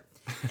be sure.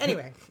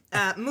 Anyway,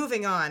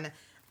 moving on.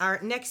 Our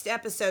next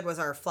episode was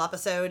our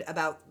flop-isode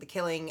about the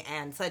killing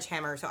and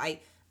Sledgehammer, so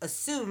I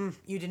assume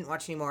you didn't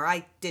watch anymore.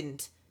 I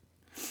didn't.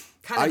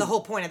 Kind of the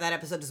whole point of that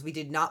episode is we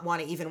did not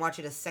want to even watch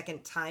it a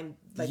second time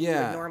like we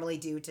would normally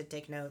do to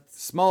take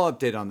notes. Small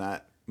update on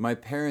that. My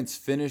parents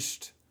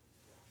finished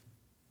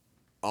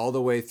all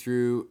the way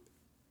through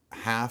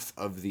half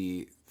of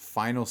the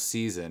final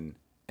season,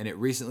 and it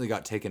recently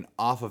got taken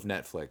off of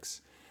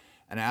Netflix.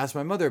 And I asked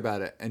my mother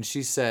about it, and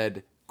she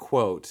said,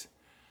 quote,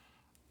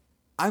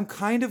 "I'm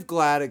kind of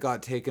glad it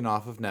got taken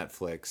off of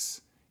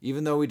Netflix,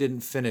 even though we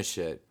didn't finish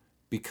it,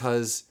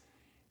 because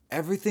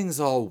everything's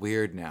all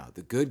weird now.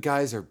 The good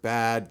guys are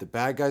bad. The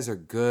bad guys are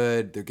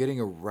good. They're getting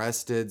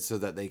arrested so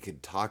that they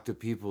could talk to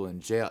people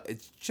in jail.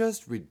 It's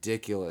just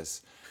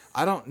ridiculous.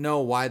 I don't know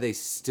why they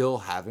still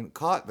haven't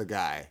caught the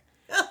guy."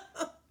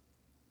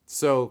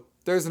 So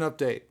there's an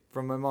update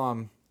from my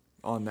mom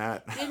on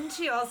that. Didn't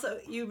she also,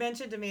 you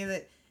mentioned to me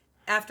that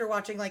after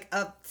watching like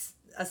a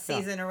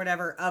season or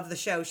whatever of the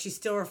show, she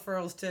still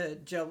refers to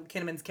Joe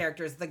Kinnaman's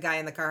character as the guy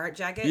in the Carhartt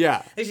jacket.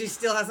 Yeah. And she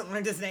still hasn't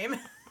learned his name.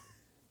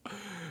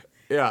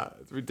 Yeah,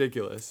 it's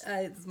ridiculous.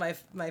 It's my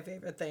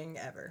favorite thing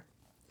ever.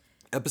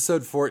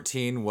 Episode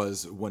 14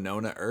 was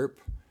Winona Earp,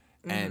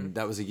 and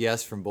that was a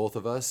yes from both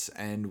of us,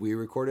 and we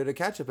recorded a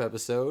catch-up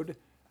episode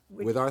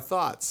with our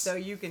thoughts. So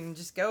you can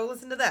just go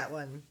listen to that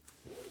one.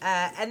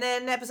 And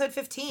then episode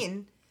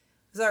 15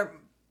 was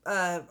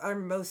our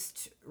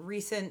most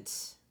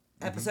recent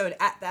episode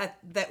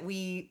that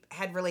we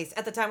had released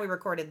at the time we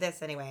recorded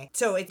this anyway.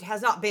 So it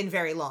has not been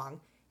very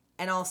long.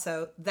 And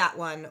also, that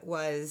one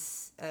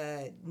was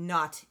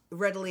not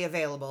readily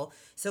available.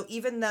 So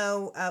even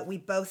though we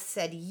both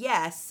said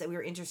yes, that we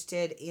were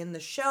interested in the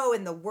show,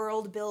 in the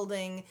world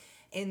building,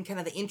 in kind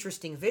of the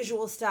interesting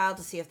visual style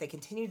to see if they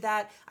continued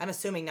that, I'm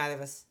assuming neither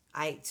of us,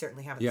 I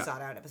certainly haven't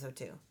sought out episode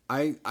 2.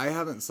 I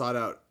haven't sought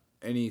out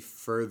any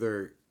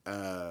further,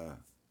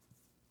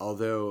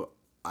 although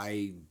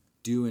I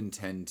do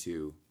intend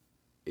to.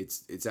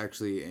 It's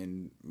actually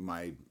in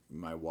my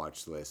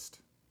watch list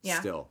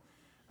still.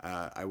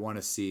 I want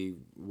to see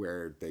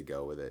where they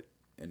go with it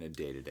in a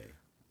day-to-day.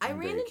 I'm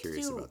very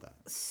curious about that.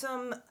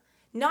 Some,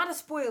 not a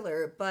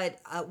spoiler, but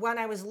when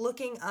I was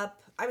looking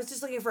up, I was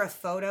just looking for a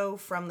photo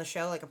from the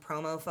show, like a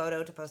promo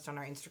photo to post on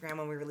our Instagram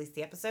when we released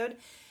the episode.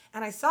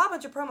 And I saw a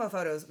bunch of promo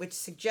photos, which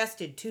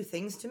suggested 2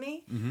 things to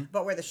me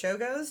about where the show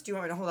goes. Do you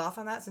want me to hold off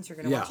on that since you're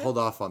going to watch it? Yeah, hold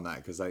off on that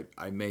because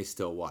I may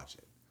still watch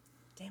it.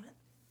 Damn it.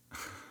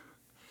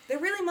 They're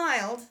really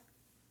mild.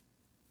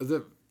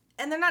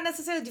 And they're not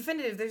necessarily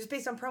definitive. They're just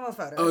based on promo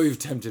photos. Oh, you've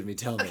tempted me.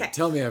 Tell me. Okay.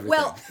 Tell me everything.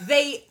 Well,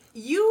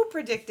 you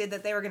predicted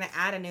that they were going to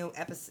add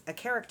a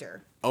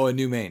character. Oh, a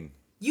new main.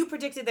 You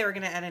predicted they were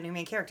going to add a new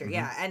main character,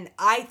 yeah. And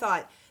I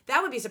thought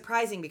that would be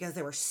surprising because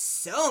there were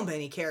so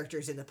many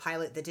characters in the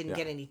pilot that didn't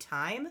get any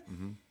time.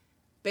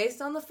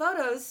 Based on the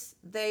photos,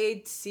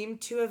 they seem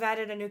to have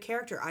added a new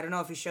character. I don't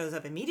know if he shows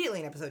up immediately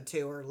in episode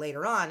 2 or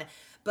later on,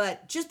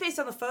 but just based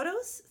on the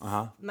photos,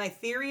 my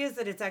theory is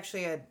that it's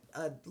actually a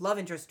love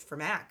interest for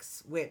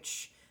Max,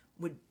 which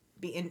would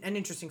be an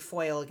interesting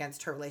foil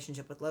against her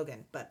relationship with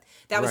Logan. But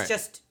that was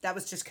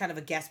just kind of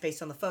a guess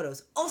based on the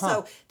photos.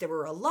 Also, there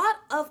were a lot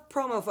of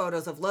promo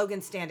photos of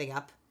Logan standing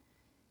up.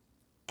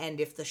 And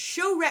if the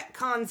show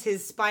retcons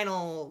his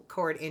spinal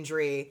cord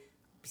injury,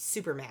 I'd be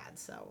super mad.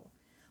 So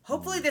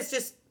hopefully this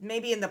just,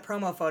 maybe in the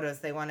promo photos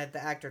they wanted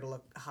the actor to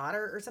look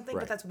hotter or something,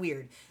 but that's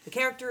weird. If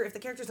the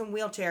character's in a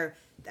wheelchair,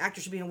 the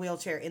actor should be in a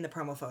wheelchair in the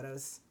promo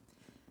photos.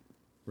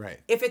 Right.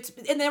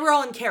 And they were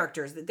all in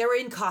characters. They were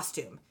in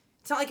costume.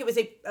 It's not like it was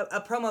a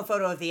promo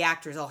photo of the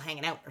actors all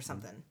hanging out or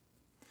something.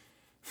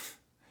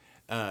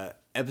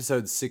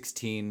 Episode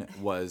 16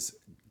 was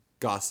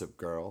Gossip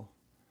Girl.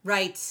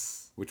 Right.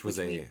 Which was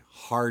a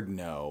hard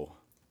no.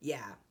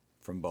 Yeah.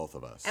 from both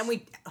of us. And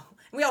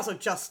we also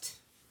just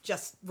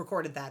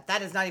recorded that.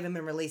 That has not even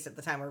been released at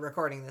the time we're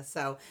recording this.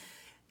 So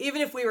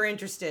even if we were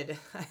interested,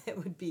 it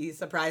would be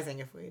surprising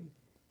if we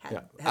had. Yeah.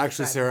 had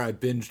Actually, decided. Sarah, I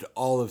binged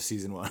all of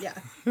season 1.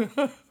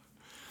 Yeah.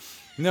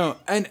 No,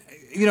 and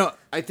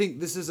I think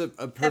this is a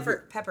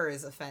perfect. Pepper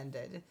is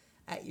offended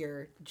at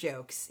your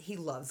jokes. He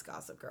loves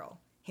Gossip Girl.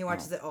 He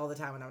watches it all the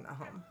time when I'm not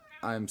home.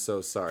 I'm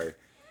so sorry.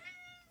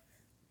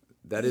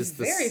 That He's is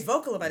very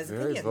vocal about his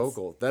very opinions.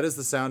 vocal. That is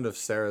the sound of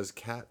Sarah's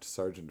cat,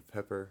 Sergeant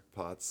Pepper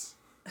Potts.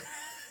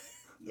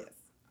 Yes.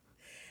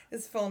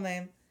 His full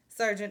name,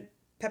 Sergeant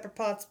Pepper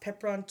Potts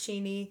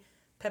Pepperoncini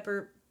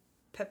Pepper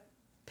I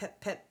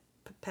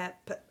don't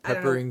know.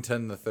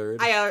 Pepperington the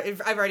Third.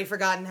 I've already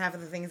forgotten half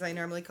of the things I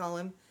normally call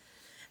him.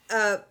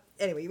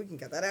 Anyway, we can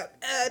cut that out.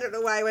 I don't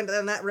know why I went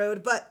down that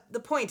road, but the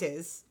point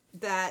is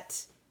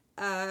that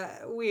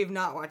we've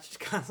not watched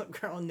Gossip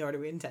Girl, nor do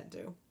we intend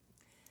to.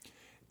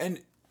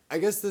 And I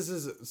guess this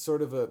is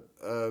sort of a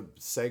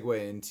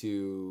segue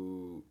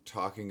into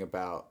talking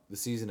about the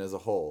season as a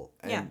whole.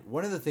 And Yeah.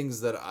 one of the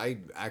things that I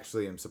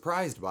actually am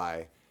surprised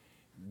by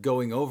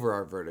going over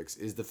our verdicts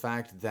is the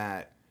fact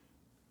that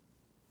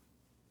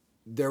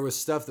there was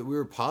stuff that we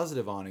were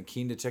positive on and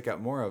keen to check out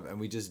more of, and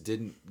we just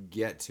didn't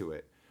get to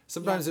it.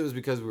 Sometimes it was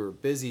because we were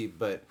busy,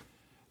 but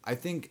I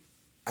think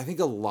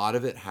a lot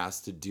of it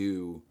has to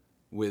do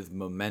with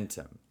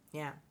momentum.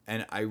 Yeah.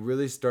 And I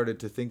really started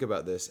to think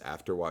about this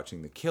after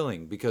watching The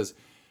Killing, because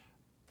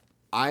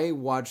I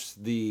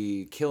watched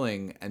The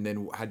Killing and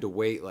then had to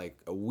wait like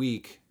a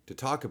week to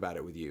talk about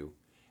it with you.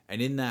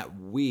 And in that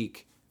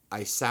week,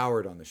 I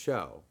soured on the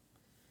show.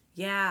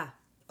 Yeah.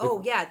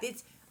 Oh, yeah.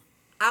 It's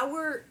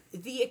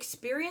the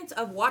experience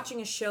of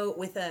watching a show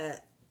with the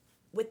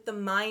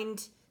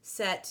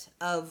mindset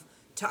of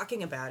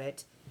talking about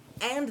it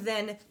and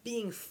then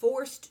being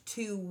forced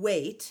to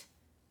wait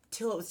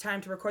till it was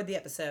time to record the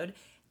episode,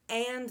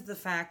 and the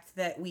fact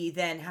that we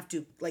then have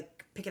to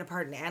like pick it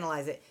apart and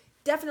analyze it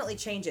definitely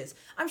changes.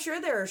 I'm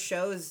sure there are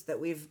shows that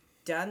we've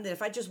done that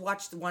if I just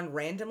watched one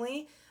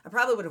randomly, I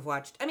probably would have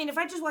watched. I mean, if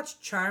I just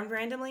watched Charmed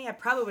randomly, I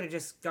probably would have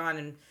just gone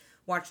and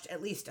watched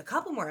at least a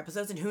couple more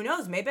episodes, and who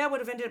knows, maybe I would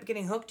have ended up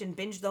getting hooked and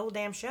binged the whole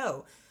damn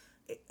show.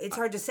 It's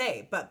hard to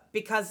say, but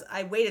because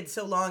I waited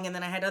so long and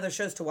then I had other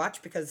shows to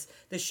watch because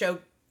this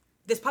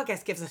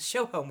podcast gives us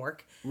show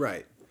homework.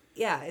 Right.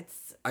 Yeah,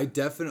 it's... I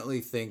definitely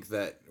think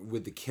that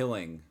with The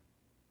Killing,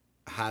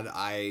 had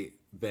I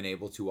been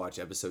able to watch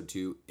episode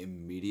 2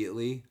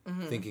 immediately,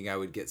 thinking I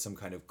would get some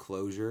kind of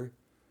closure,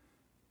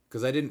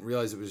 because I didn't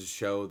realize it was a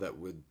show that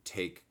would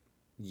take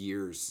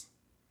years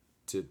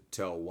to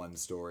tell one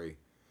story.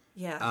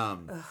 Yeah.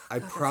 I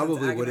that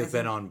probably sounds would have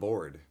been agonizing. on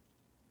board,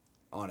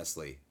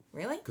 honestly.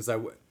 Really? Because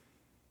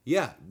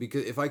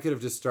because if I could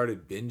have just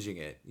started binging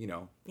it,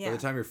 by Yeah. the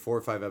time you're 4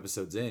 or 5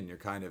 episodes in, you're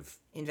kind of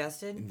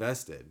Invested?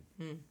 invested.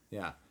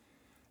 Yeah.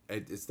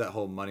 It's that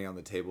whole money on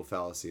the table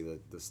fallacy,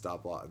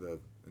 the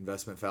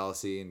investment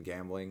fallacy in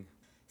gambling.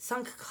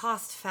 Sunk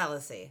cost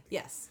fallacy.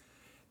 Yes.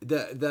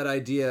 That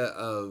idea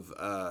of,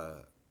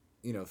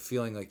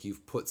 feeling like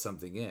you've put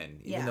something in,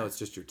 even Yeah. though it's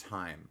just your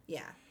time.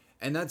 Yeah.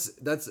 And that's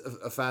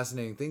a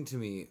fascinating thing to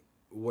me,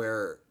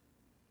 where,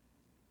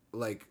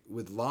 like,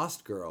 with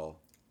Lost Girl,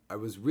 I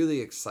was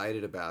really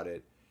excited about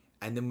it.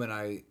 And then when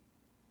I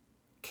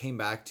came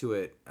back to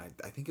it,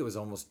 I think it was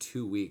almost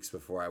 2 weeks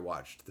before I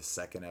watched the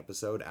second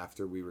episode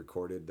after we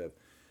recorded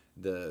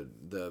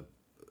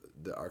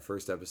our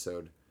first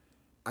episode.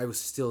 I was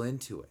still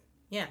into it.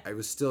 Yeah. I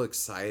was still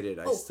excited.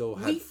 I still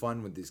had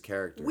fun with these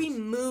characters. We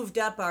moved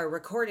up our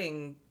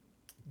recording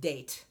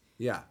date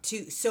yeah.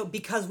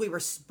 because we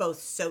were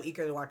both so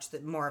eager to watch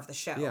more of the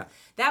show. Yeah.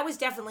 That was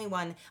definitely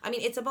one. I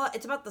mean, it's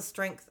about the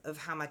strength of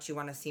how much you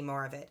want to see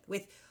more of it.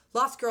 With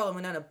Lost Girl and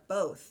Winona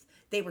both,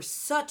 they were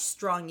such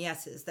strong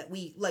yeses that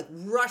we like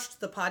rushed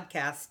the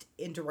podcast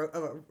into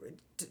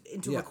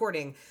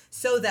recording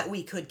so that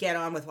we could get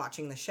on with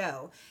watching the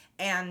show.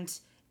 And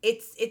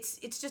it's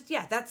just,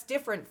 that's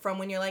different from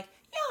when you're like,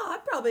 yeah,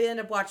 I'd probably end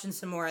up watching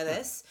some more of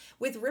this.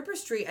 With Ripper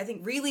Street, I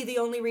think really the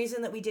only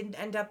reason that we didn't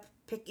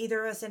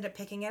either of us end up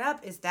picking it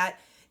up is that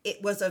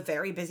it was a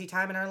very busy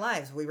time in our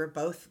lives. We were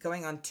both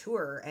going on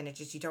tour, and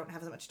you don't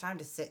have as much time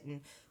to sit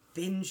and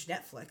binge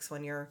Netflix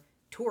when you're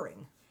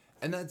touring.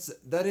 And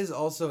that is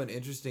also an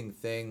interesting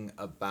thing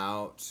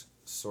about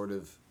sort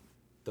of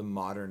the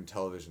modern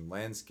television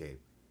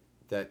landscape,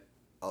 that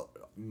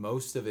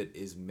most of it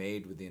is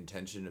made with the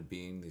intention of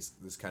being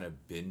this kind of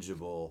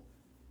bingeable,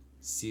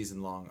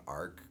 season-long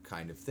arc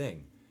kind of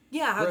thing.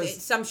 Yeah,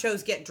 Whereas- some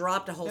shows get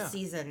dropped a whole Yeah.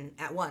 season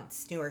at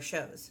once, newer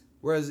shows.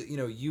 Whereas,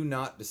 you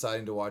not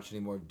deciding to watch any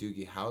more of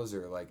Doogie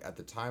Howser, like, at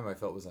the time I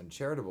felt was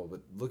uncharitable,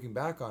 but looking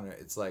back on it,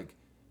 it's like,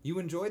 you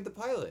enjoyed the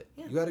pilot.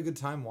 Yeah. You had a good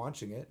time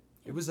watching it.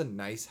 It was a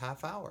nice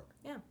half hour.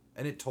 Yeah.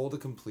 And it told a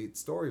complete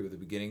story with a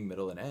beginning,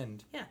 middle, and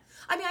end. Yeah.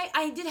 I mean,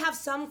 I did have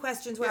some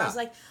questions where I Yeah. was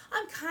like,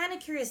 I'm kind of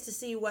curious to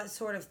see what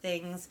sort of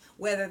things,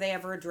 whether they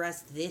ever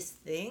addressed this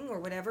thing or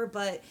whatever,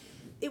 but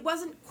it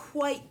wasn't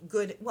quite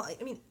good. Well,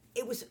 I mean,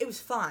 it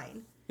was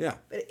fine. Yeah.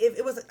 But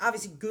it wasn't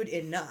obviously good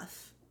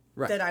enough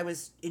Right. that I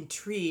was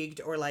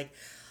intrigued or like,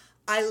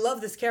 I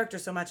love this character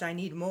so much, I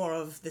need more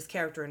of this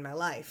character in my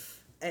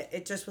life.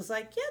 It just was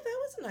like, yeah, that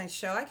was a nice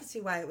show. I can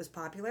see why it was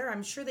popular.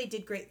 I'm sure they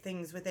did great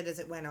things with it as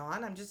it went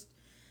on. It's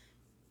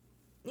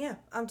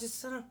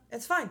fine.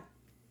 It's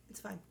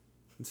fine.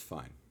 It's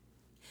fine.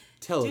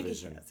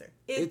 Television.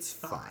 It's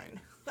fine.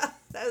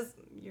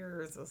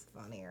 Yours was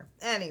funnier.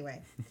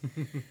 Anyway.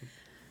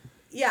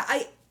 Yeah,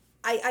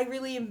 I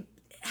really am,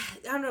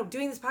 I don't know,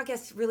 doing this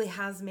podcast really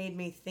has made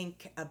me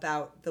think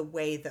about the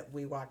way that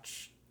we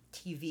watch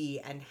TV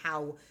and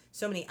how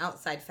so many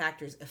outside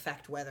factors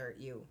affect whether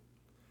you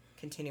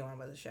continue on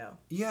with the show.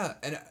 Yeah,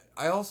 and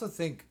I also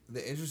think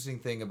the interesting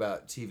thing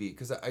about TV,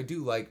 because I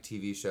do like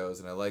TV shows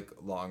and I like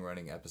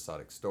long-running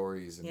episodic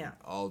stories and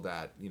all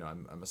that. You know,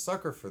 I'm a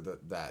sucker for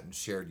that and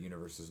shared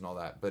universes and all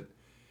that. But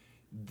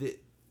the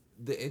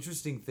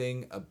interesting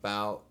thing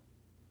about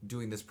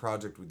doing this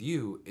project with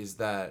you is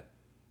that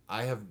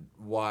I have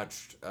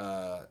watched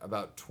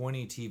about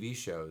 20 TV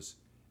shows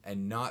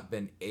and not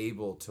been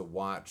able to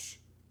watch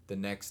the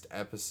next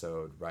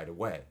episode right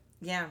away.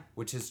 Yeah.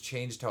 Which has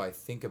changed how I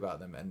think about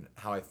them and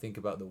how I think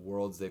about the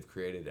worlds they've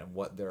created and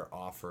what they're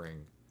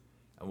offering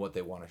and what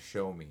they want to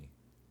show me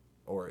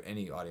or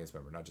any audience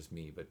member, not just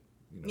me, but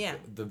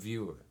the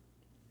viewer.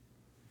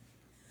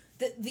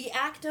 The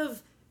act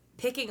of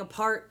picking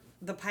apart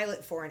the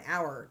pilot for an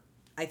hour,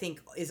 I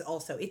think, is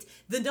also, it's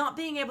the not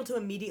being able to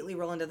immediately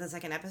roll into the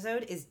second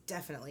episode is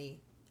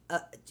definitely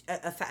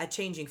a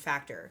changing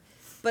factor.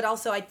 But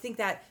also, I think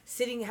that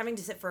having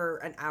to sit for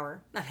an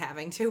hour, not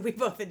having to, we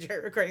both enjoy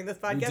recording this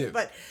podcast,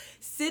 but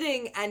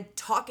sitting and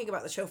talking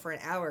about the show for an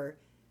hour,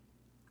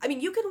 I mean,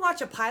 you can watch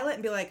a pilot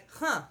and be like,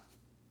 that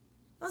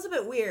was a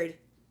bit weird.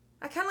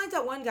 I kind of like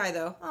that one guy,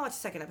 though. I'll watch the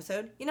second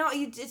episode. You know,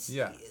 it's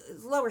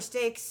lower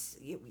stakes.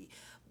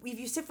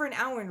 You sit for an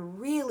hour and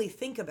really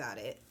think about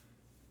it.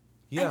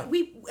 Yeah.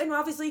 And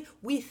obviously,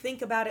 we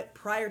think about it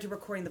prior to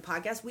recording the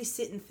podcast. We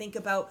sit and think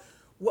about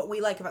what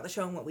we like about the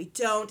show and what we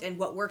don't, and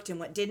what worked and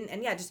what didn't.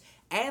 And just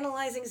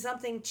analyzing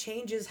something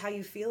changes how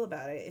you feel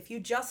about it. If you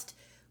just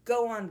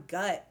go on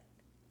gut,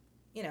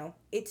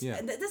 it's... Yeah.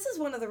 This is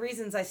one of the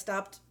reasons I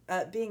stopped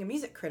being a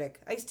music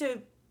critic. I used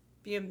to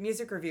be a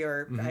music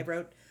reviewer. Mm-hmm. I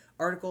wrote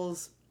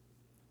articles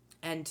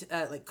and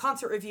like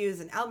concert reviews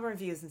and album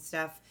reviews and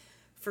stuff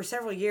for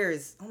several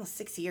years, almost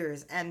 6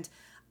 years. And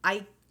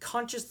I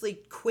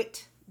consciously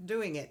quit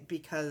doing it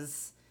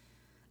because...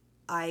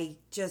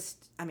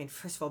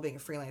 first of all, being a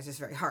freelancer is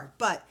very hard,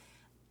 but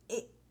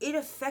it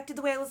affected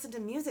the way I listened to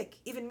music,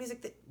 even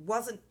music that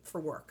wasn't for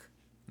work.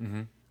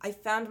 Mm-hmm. I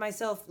found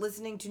myself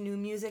listening to new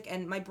music,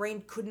 and my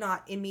brain couldn't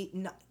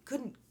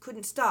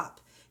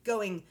stop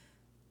going,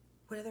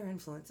 what are their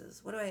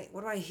influences? What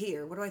do I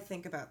hear? What do I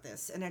think about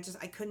this? And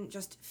I couldn't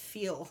just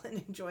feel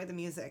and enjoy the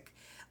music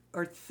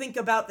or think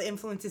about the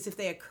influences if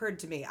they occurred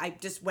to me. I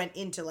just went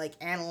into like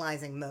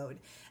analyzing mode,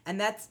 and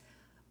that's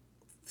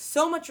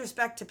so much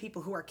respect to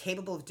people who are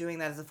capable of doing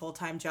that as a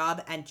full-time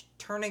job and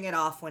turning it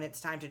off when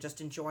it's time to just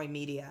enjoy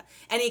media.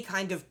 Any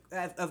kind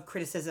of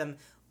criticism,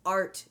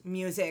 art,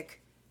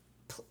 music,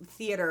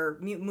 theater,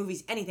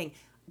 movies, anything.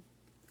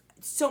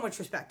 So much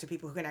respect to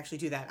people who can actually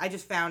do that. I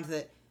just found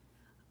that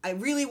I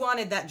really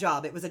wanted that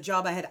job. It was a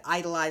job I had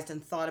idolized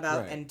and thought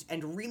about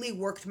and really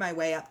worked my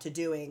way up to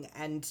doing.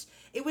 And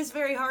it was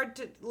very hard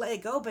to let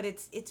it go, but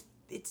it's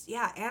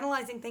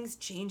analyzing things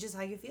changes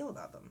how you feel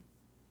about them.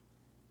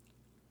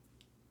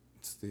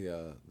 It's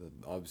the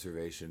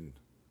observation.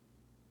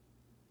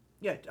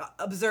 Yeah,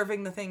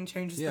 observing the thing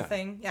changes the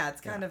thing. Yeah,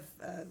 it's kind of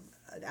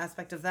an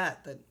aspect of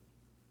that. But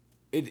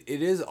it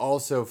is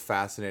also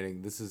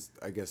fascinating. This is,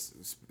 I guess,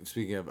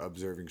 speaking of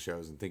observing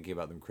shows and thinking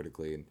about them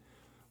critically, and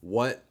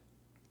what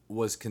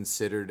was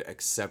considered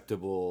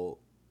acceptable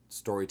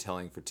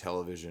storytelling for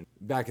television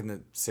back in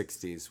the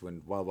 60s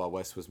when Wild Wild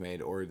West was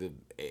made, or the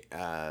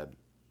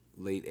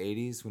late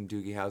 80s when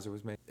Doogie Howser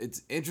was made.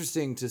 It's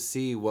interesting to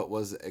see what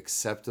was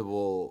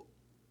acceptable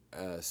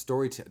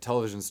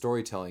television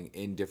storytelling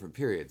in different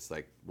periods,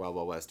 like Wild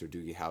Wild West or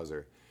Doogie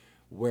Howser,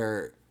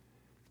 where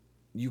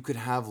you could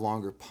have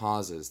longer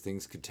pauses,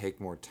 things could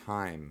take more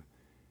time,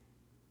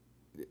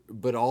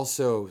 but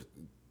also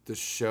the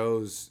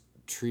shows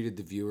treated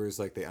the viewers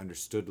like they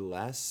understood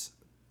less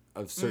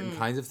of certain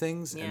kinds of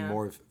things and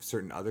more of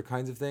certain other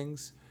kinds of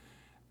things.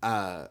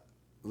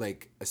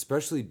 Like,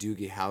 especially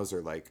Doogie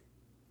Howser, like,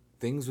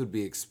 things would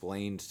be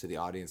explained to the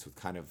audience with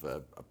kind of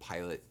a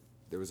pilot.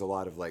 There was a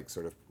lot of, like,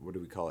 sort of, what do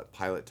we call it?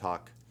 Pilot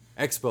talk.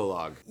 Expo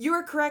log. You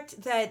are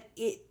correct that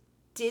it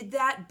did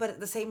that, but at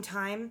the same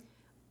time,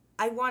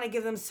 I want to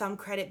give them some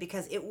credit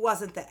because it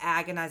wasn't the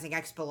agonizing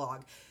expo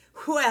log.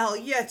 Well,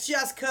 yeah,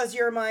 just because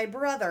you're my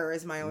brother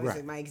is my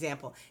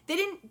example. They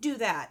didn't do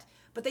that,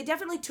 but they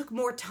definitely took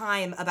more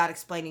time about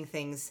explaining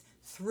things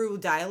through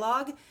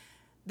dialogue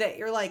that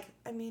you're like,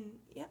 I mean,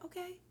 yeah,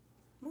 okay,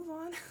 move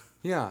on.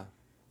 Yeah.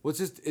 Well,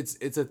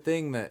 it's a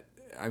thing that,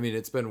 I mean,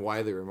 it's been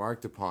widely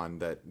remarked upon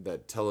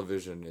that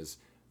television is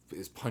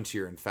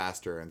punchier and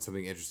faster, and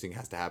something interesting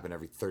has to happen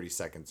every 30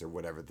 seconds or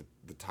whatever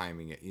the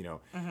timing,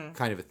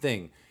 kind of a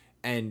thing.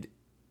 And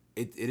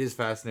it is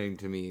fascinating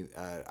to me.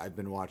 I've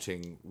been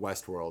watching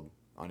Westworld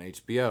on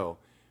HBO,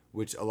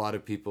 which a lot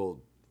of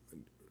people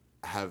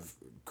have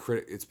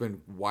it's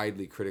been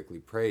widely critically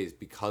praised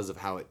because of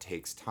how it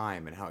takes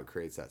time and how it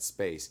creates that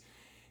space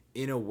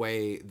in a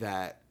way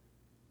that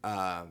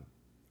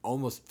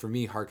almost for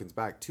me harkens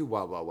back to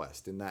Wild Wild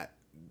West, in that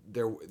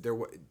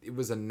it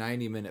was a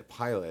 90-minute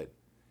pilot,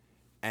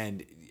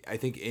 and I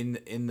think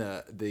in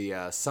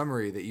the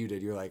summary that you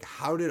did, you're like,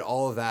 how did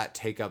all of that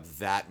take up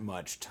that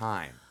much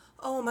time?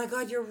 Oh my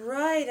God, you're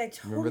right. I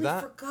totally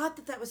that?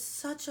 forgot that was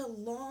such a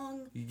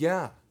long.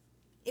 Yeah.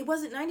 It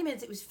wasn't 90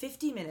 minutes, it was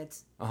 50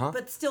 minutes. Uh-huh.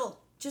 But still,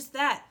 just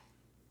that.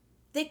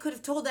 They could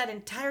have told that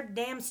entire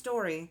damn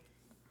story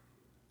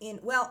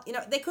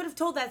they could have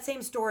told that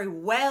same story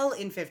well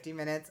in 50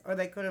 minutes, or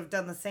they could have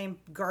done the same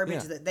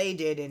garbage that they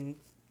did in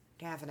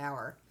half an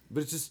hour.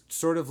 But it's just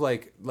sort of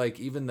like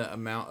even the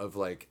amount of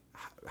like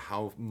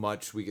how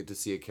much we get to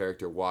see a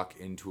character walk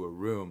into a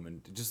room,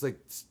 and just like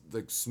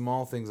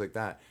small things like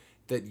that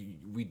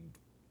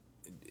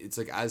it's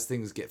like as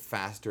things get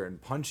faster and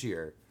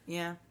punchier.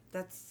 Yeah,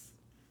 it's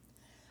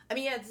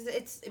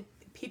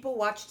people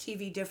watch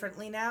TV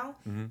differently now,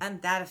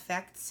 and that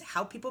affects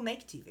how people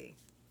make TV.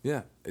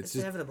 Yeah, it's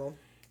inevitable.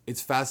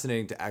 It's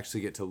fascinating to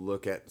actually get to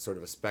look at sort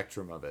of a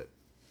spectrum of it.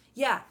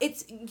 Yeah,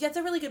 that's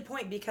a really good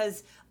point,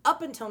 because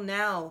up until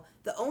now,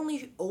 the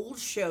only old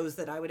shows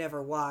that I would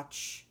ever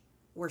watch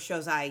were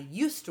shows I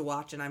used to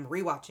watch and I'm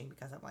rewatching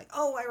because I'm like,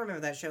 oh, I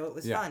remember that show. It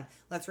was fun.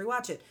 Let's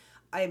rewatch it.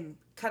 I'm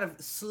kind of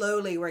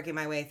slowly working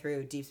my way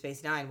through Deep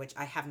Space Nine, which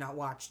I have not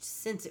watched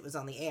since it was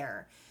on the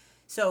air.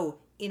 So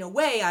in a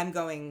way, I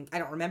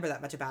don't remember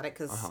that much about it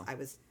because I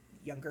was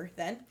younger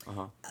then.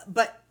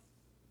 But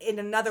in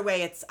another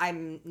way,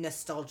 I'm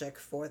nostalgic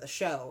for the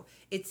show.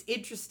 It's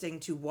interesting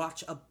to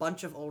watch a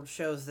bunch of old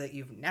shows that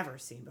you've never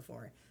seen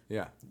before.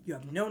 Yeah. You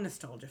have no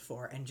nostalgia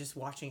for, and just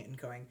watching it and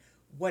going,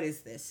 what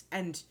is this?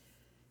 And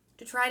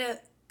to try to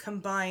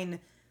combine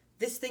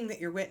this thing that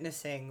you're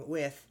witnessing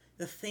with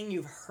the thing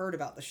you've heard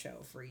about the show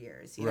for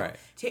years. You know?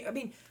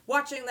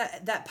 Watching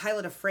that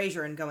pilot of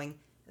Frasier and going,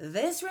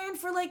 this ran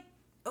for like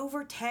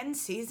over 10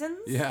 seasons?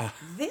 Yeah.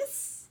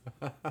 This?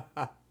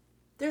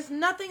 There's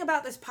nothing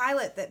about this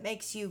pilot that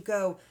makes you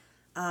go,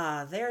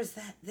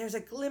 there's a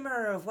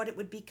glimmer of what it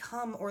would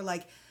become, or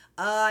like,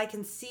 I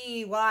can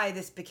see why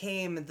this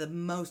became the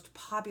most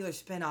popular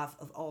spinoff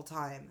of all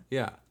time.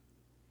 Yeah.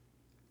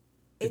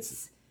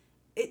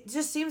 It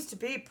just seems to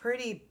be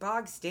pretty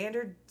bog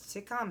standard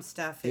sitcom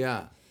stuff.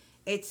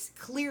 It's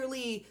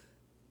clearly,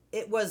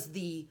 it was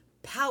the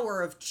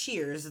power of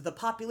Cheers, the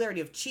popularity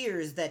of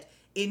Cheers that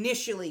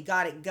initially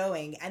got it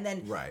going, and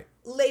then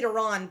later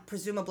on,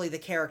 presumably the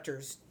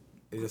characters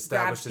it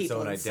established its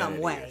own identity some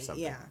way. Or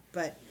something. Yeah,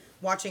 but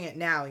watching it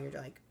now, you're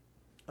like,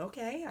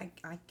 okay,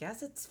 I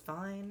guess it's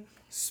fine.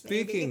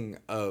 Speaking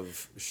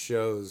of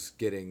shows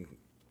getting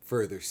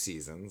further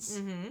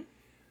seasons,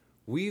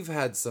 we've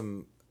had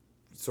some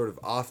sort of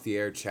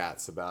off-the-air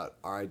chats about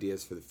our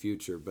ideas for the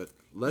future, but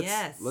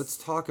let's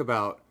talk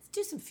about... Let's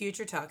do some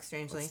future talk,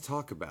 Strangely. Let's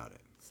talk about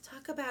it. Let's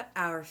talk about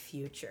our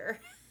future.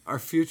 Our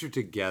future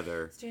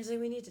together. Strangely,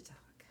 we need to talk.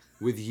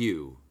 With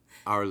you,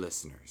 our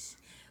listeners.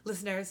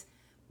 Listeners,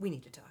 we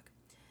need to talk.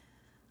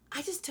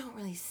 I just don't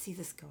really see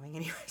this going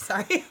anywhere.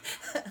 Sorry.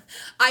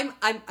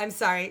 I'm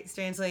sorry,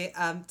 Strangely,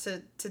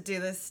 to do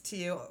this to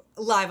you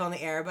live on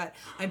the air, but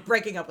I'm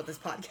breaking up with this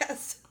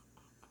podcast.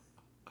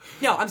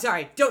 No, I'm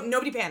sorry.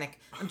 Nobody panic.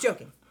 I'm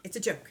joking. It's a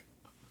joke.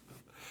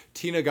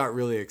 Tina got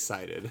really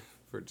excited.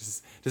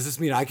 Does this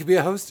mean I could be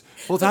a host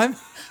full time?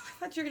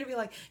 I thought you were going to be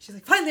like, she's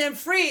like, finally I'm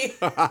free.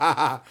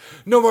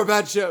 No more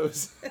bad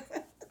shows.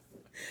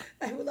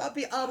 I will not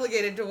be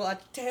obligated to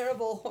watch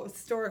terrible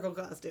historical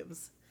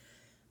costumes.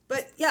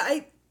 But yeah,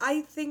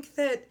 I think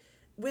that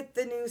with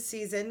the new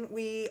season,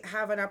 we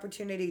have an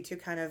opportunity to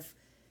kind of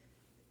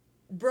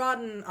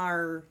broaden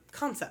our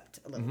concept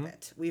a little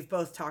bit. We've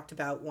both talked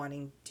about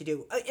wanting to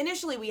do...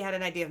 initially, we had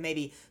an idea of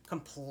maybe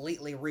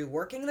completely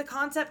reworking the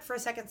concept for a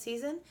second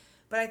season.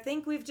 But I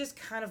think we've just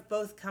kind of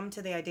both come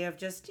to the idea of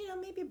just,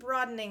 maybe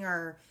broadening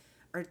our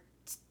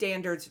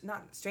standards.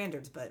 Not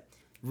standards, but...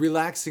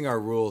 Relaxing our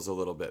rules a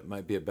little bit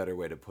might be a better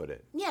way to put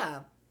it.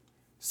 Yeah.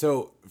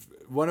 So,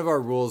 one of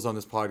our rules on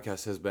this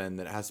podcast has been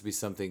that it has to be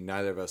something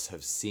neither of us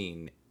have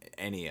seen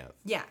any of.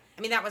 Yeah.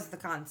 I mean, that was the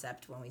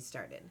concept when we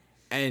started.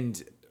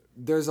 And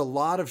there's a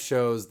lot of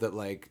shows that,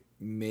 like,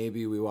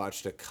 maybe we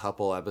watched a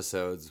couple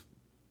episodes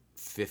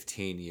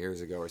 15 years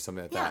ago or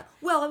something like that.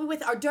 Well, I mean,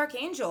 with our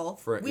Dark Angel,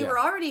 we were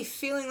already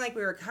feeling like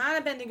we were kind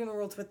of bending the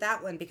rules with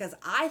that one because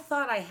I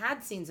thought I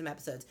had seen some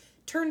episodes.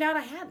 Turned out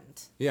I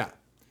hadn't. Yeah.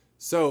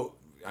 So,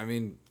 I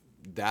mean,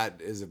 that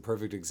is a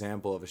perfect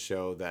example of a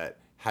show that,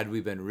 had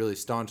we been really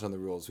staunch on the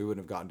rules, we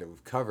wouldn't have gotten to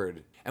have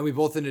covered. And we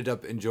both ended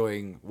up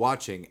enjoying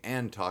watching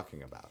and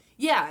talking about.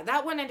 Yeah,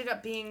 that one ended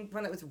up being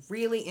one that was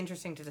really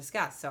interesting to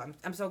discuss. So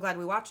I'm so glad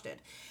we watched it.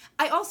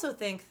 I also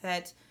think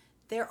that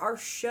there are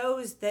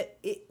shows that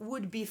it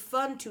would be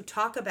fun to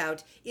talk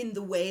about in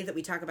the way that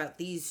we talk about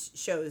these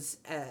shows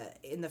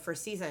in the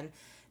first season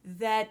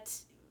that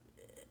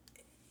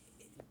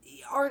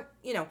aren't,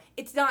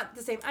 it's not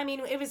the same. I mean,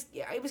 it was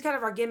kind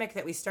of our gimmick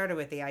that we started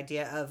with, the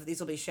idea of these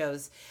will be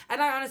shows.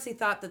 And I honestly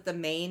thought that the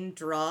main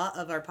draw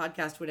of our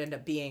podcast would end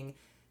up being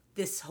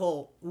this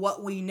whole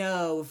what we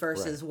know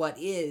versus what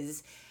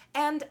is.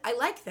 And I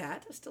like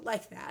that. I still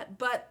like that.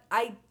 But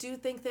I do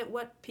think that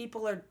what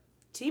people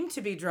seem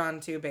to be drawn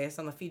to based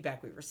on the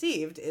feedback we've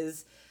received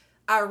is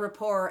our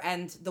rapport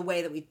and the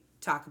way that we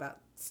talk about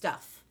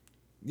stuff.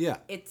 Yeah.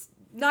 It's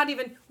not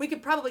even, we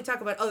could probably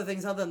talk about other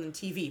things other than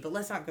TV, but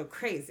let's not go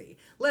crazy.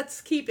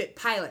 Let's keep it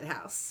Pilot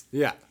House.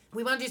 Yeah.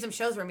 We want to do some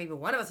shows where maybe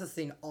one of us has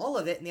seen all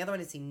of it and the other one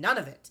has seen none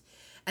of it.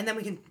 And then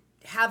we can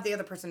have the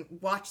other person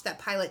watch that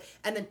pilot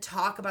and then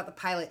talk about the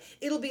pilot.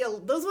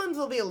 Those ones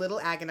will be a little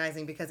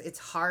agonizing because it's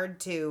hard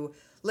to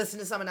listen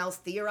to someone else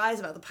theorize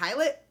about the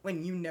pilot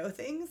when you know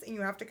things and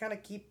you have to kind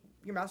of keep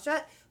your mouth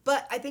shut.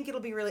 But I think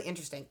it'll be really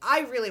interesting. I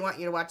really want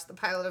you to watch the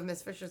pilot of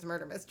Miss Fisher's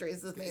Murder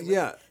Mysteries. This name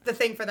was the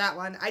thing for that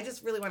one. I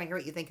just really want to hear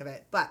what you think of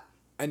it.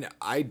 And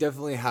I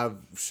definitely have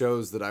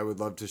shows that I would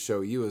love to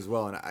show you as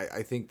well. And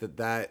I think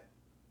that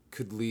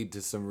could lead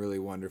to some really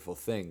wonderful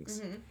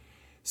things. Mm-hmm.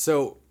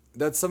 So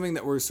that's something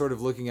that we're sort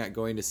of looking at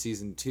going to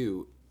season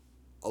 2.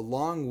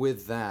 Along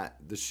with that,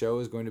 the show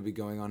is going to be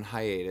going on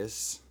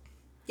hiatus.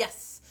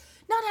 Yes.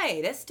 Not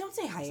hiatus. Don't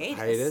say hiatus.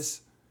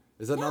 Hiatus?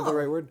 Is that not the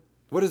right word?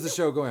 What is the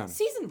show going on?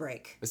 Season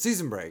break. A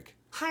season break.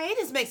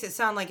 Hiatus makes it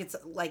sound like it's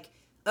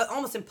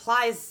almost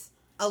implies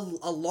a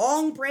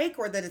long break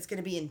or that it's going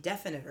to be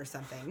indefinite or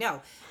something.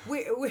 No,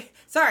 we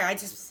sorry, I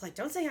just was like,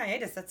 don't say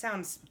hiatus. That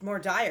sounds more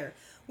dire.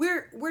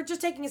 We're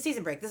just taking a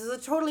season break. This is a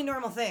totally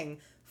normal thing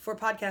for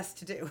podcasts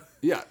to do.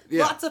 Yeah.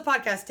 Lots of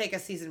podcasts take a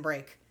season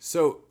break.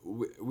 So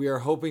we are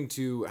hoping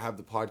to have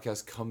the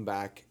podcast come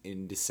back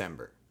in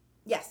December.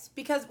 Yes,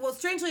 because,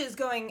 Strangely is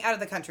going out of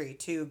the country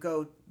to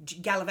go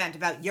gallivant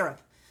about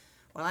Europe.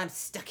 Well, I'm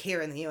stuck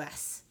here in the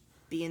U.S.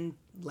 being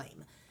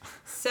lame.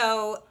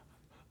 So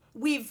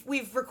we've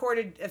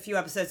recorded a few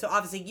episodes, so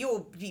obviously you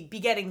will be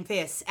getting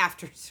this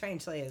after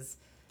Strangely is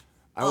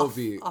off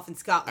in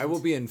Scotland. I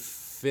will be in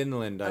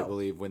Finland, I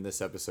believe, when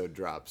this episode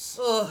drops.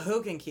 Oh,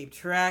 who can keep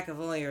track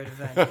of all your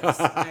adventures?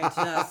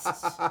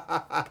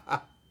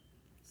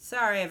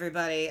 Sorry,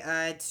 everybody.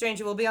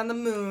 Strangely will be on the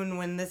moon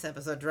when this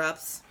episode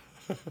drops.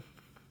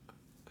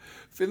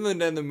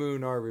 Finland and the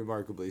moon are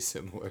remarkably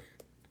similar.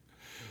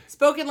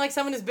 Spoken like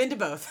someone who's been to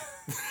both.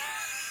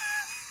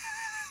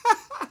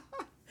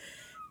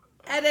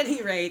 At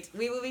any rate,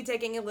 we will be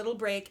taking a little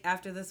break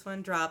after this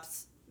one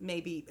drops.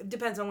 Maybe, it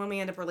depends on when we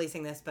end up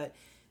releasing this, but,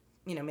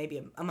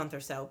 maybe a month or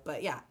so.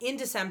 But yeah, in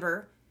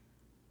December,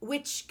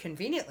 which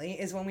conveniently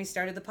is when we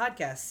started the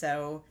podcast.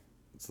 So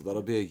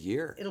that'll be a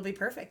year. It'll be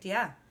perfect,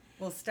 yeah.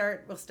 We'll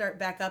start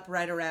back up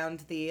right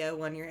around the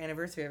 1-year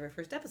anniversary of our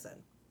first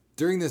episode.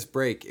 During this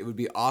break, it would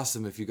be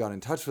awesome if you got in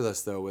touch with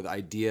us, though, with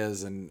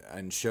ideas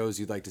and shows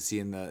you'd like to see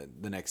in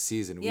the next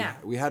season. Yeah.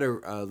 We had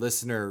a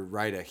listener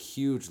write a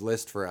huge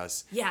list for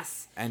us.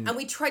 Yes. And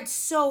we tried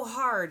so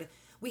hard.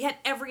 We had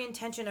every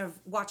intention of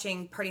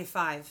watching Party of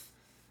 5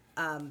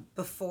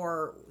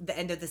 before the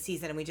end of the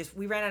season, and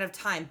we ran out of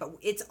time. But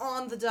it's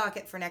on the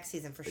docket for next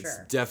season for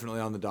sure. It's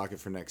definitely on the docket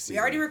for next season. We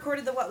already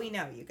recorded the What We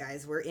Know, you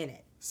guys. We're in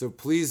it. So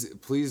please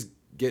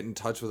get in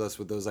touch with us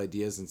with those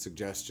ideas and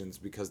suggestions,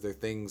 because they're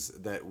things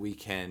that we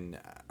can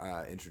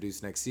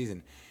introduce next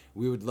season.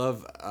 We would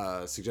love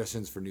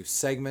suggestions for new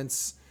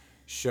segments,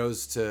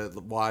 shows to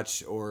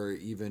watch, or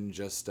even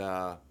just,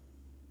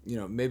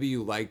 maybe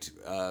you liked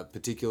a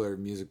particular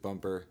music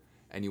bumper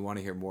and you want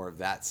to hear more of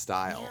that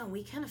style. Yeah,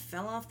 we kind of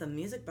fell off the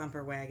music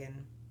bumper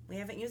wagon. We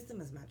haven't used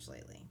them as much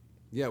lately.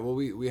 Yeah, well,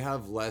 we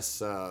have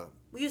less...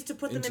 we used to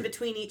put them in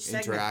between each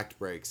segment. Interact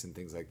breaks and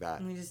things like that.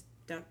 And we just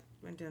don't...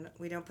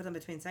 We don't put them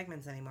between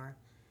segments anymore.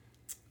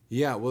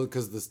 Yeah, well,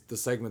 because the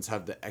segments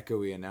have the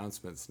echoey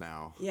announcements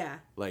now. Yeah.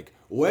 Like,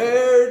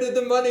 where did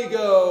the money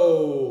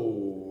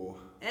go?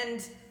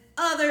 And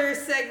other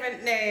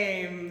segment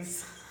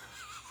names.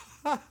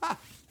 At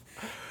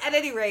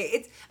any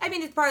rate,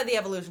 it's part of the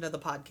evolution of the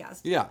podcast.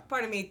 Yeah.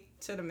 Part of me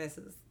sort of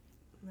misses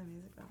the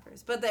music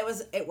bumpers. But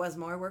it was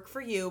more work for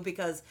you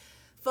because...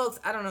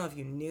 Folks, I don't know if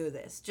you knew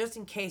this. Just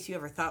in case you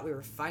ever thought we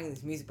were finding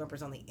these music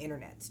bumpers on the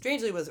internet,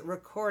 Strangely was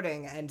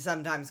recording and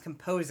sometimes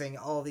composing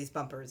all these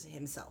bumpers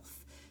himself.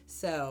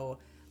 So,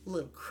 a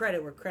little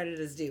credit where credit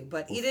is due.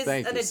 But it is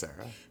thank you,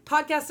 Sarah.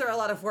 Podcasts are a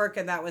lot of work,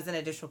 and that was an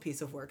additional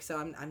piece of work. So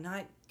I'm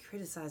not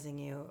criticizing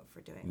you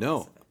for doing this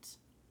of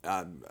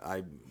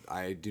it.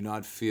 I do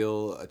not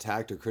feel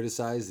attacked or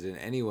criticized in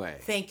any way.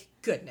 Thank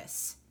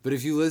goodness. But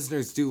if you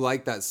listeners do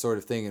like that sort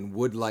of thing and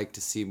would like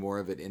to see more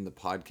of it in the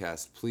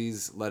podcast,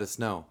 please let us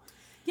know.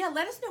 Yeah,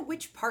 let us know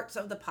which parts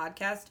of the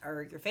podcast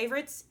are your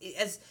favorites.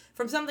 As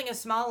from something as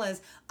small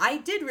as, I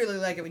did really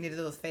like it when you did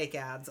those fake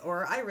ads,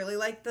 or I really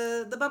like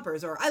the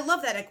bumpers, or I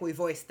love that echoey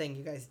voice thing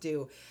you guys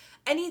do.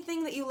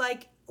 Anything that you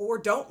like or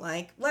don't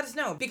like, let us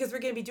know, because we're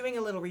going to be doing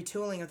a little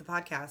retooling of the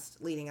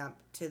podcast leading up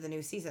to the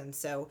new season.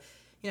 So,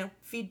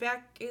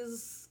 feedback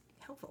is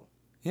helpful.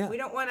 Yeah. We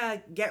don't want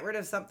to get rid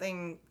of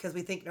something because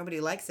we think nobody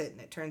likes it, and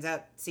it turns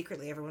out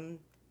secretly everyone,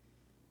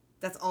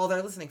 that's all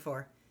they're listening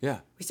for. Yeah.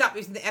 We stopped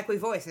using the echoey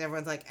voice, and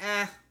everyone's like,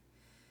 that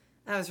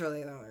was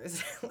really the only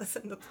reason I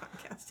listened to the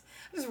podcast.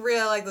 I just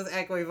really like those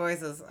echoey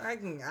voices.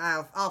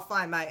 I'll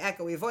find my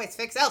echoey voice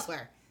fix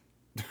elsewhere.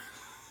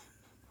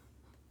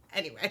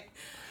 Anyway.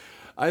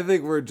 I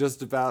think we're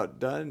just about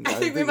done. I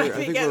think we're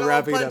getting a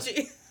wrapping little it up.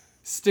 punchy.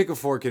 Stick a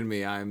fork in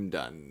me. I'm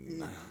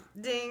done.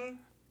 Ding.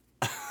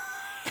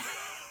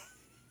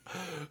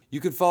 You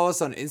can follow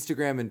us on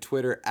Instagram and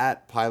Twitter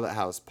at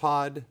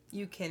PilotHousePod.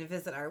 You can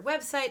visit our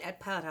website at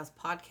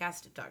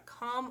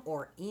pilothousepodcast.com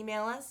or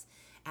email us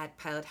at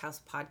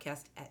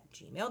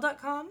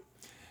pilothousepodcast@gmail.com.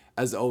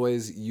 As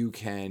always, you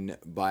can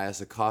buy us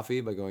a coffee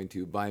by going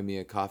to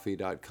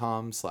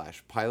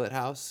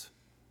buymeacoffee.com/pilothouse.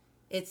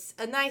 It's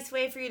a nice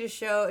way for you to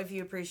show if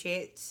you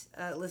appreciate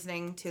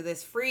listening to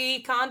this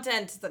free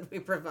content that we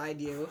provide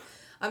you.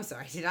 I'm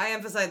sorry, did I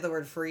emphasize the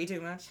word free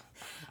too much?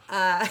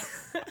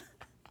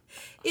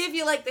 If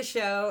you like the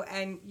show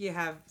and you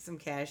have some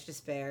cash to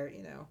spare,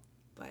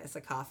 buy us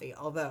a coffee.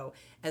 Although,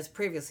 as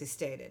previously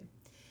stated,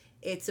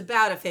 it's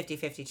about a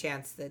 50-50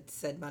 chance that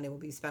said money will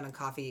be spent on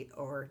coffee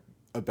or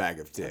A bag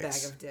of dicks. a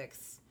bag of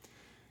dicks.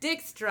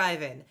 Dick's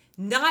Drive-In.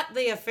 Not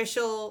the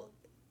official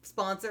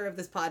sponsor of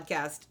this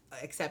podcast,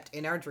 except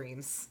in our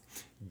dreams.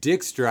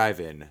 Dick's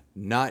Drive-In,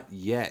 not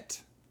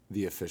yet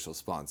the official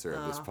sponsor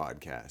of this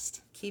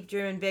podcast. Keep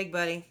dreaming big,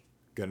 buddy.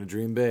 Gonna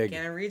dream big.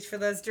 Gonna reach for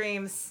those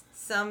dreams.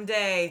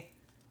 Someday,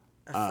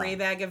 a free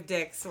bag of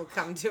dicks will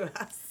come to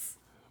us.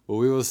 Well,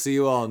 we will see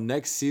you all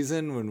next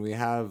season when we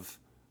have,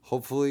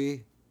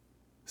 hopefully,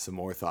 some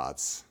more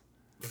thoughts.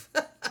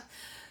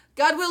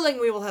 God willing,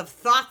 we will have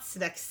thoughts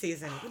next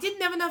season. We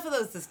didn't have enough of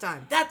those this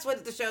time. That's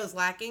what the show's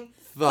lacking.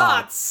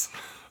 Thoughts.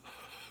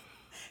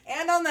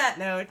 And on that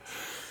note,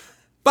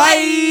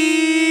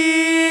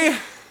 bye!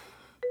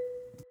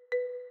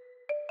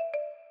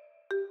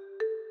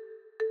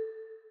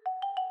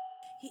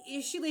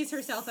 She leaves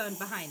her cell phone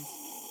behind.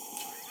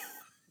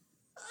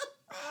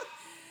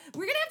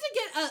 We're gonna have to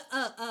get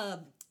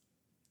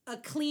a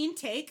clean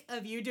take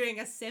of you doing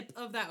a sip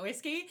of that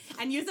whiskey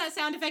and use that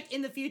sound effect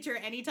in the future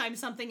anytime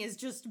something is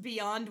just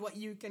beyond what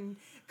you can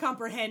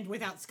comprehend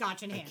without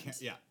scotch in hand.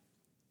 Yeah.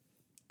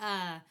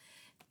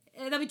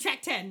 That'll be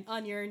track 10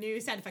 on your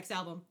new sound effects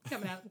album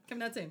coming out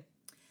soon.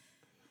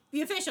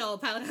 The official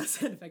Pilot House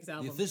sound effects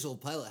album. The official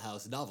Pilot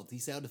House novelty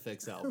sound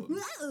effects album.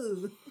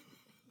 Whoa.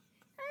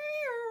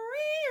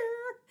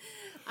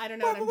 I don't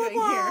know what I'm doing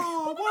here.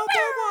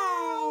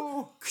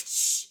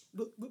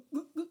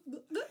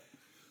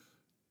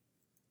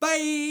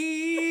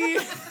 Bye!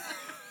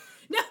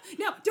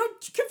 No, don't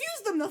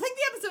confuse them. They'll think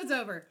the episode's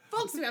over.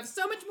 Folks, we have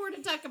so much more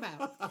to talk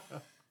about.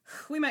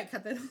 We might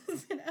cut that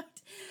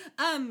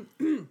out.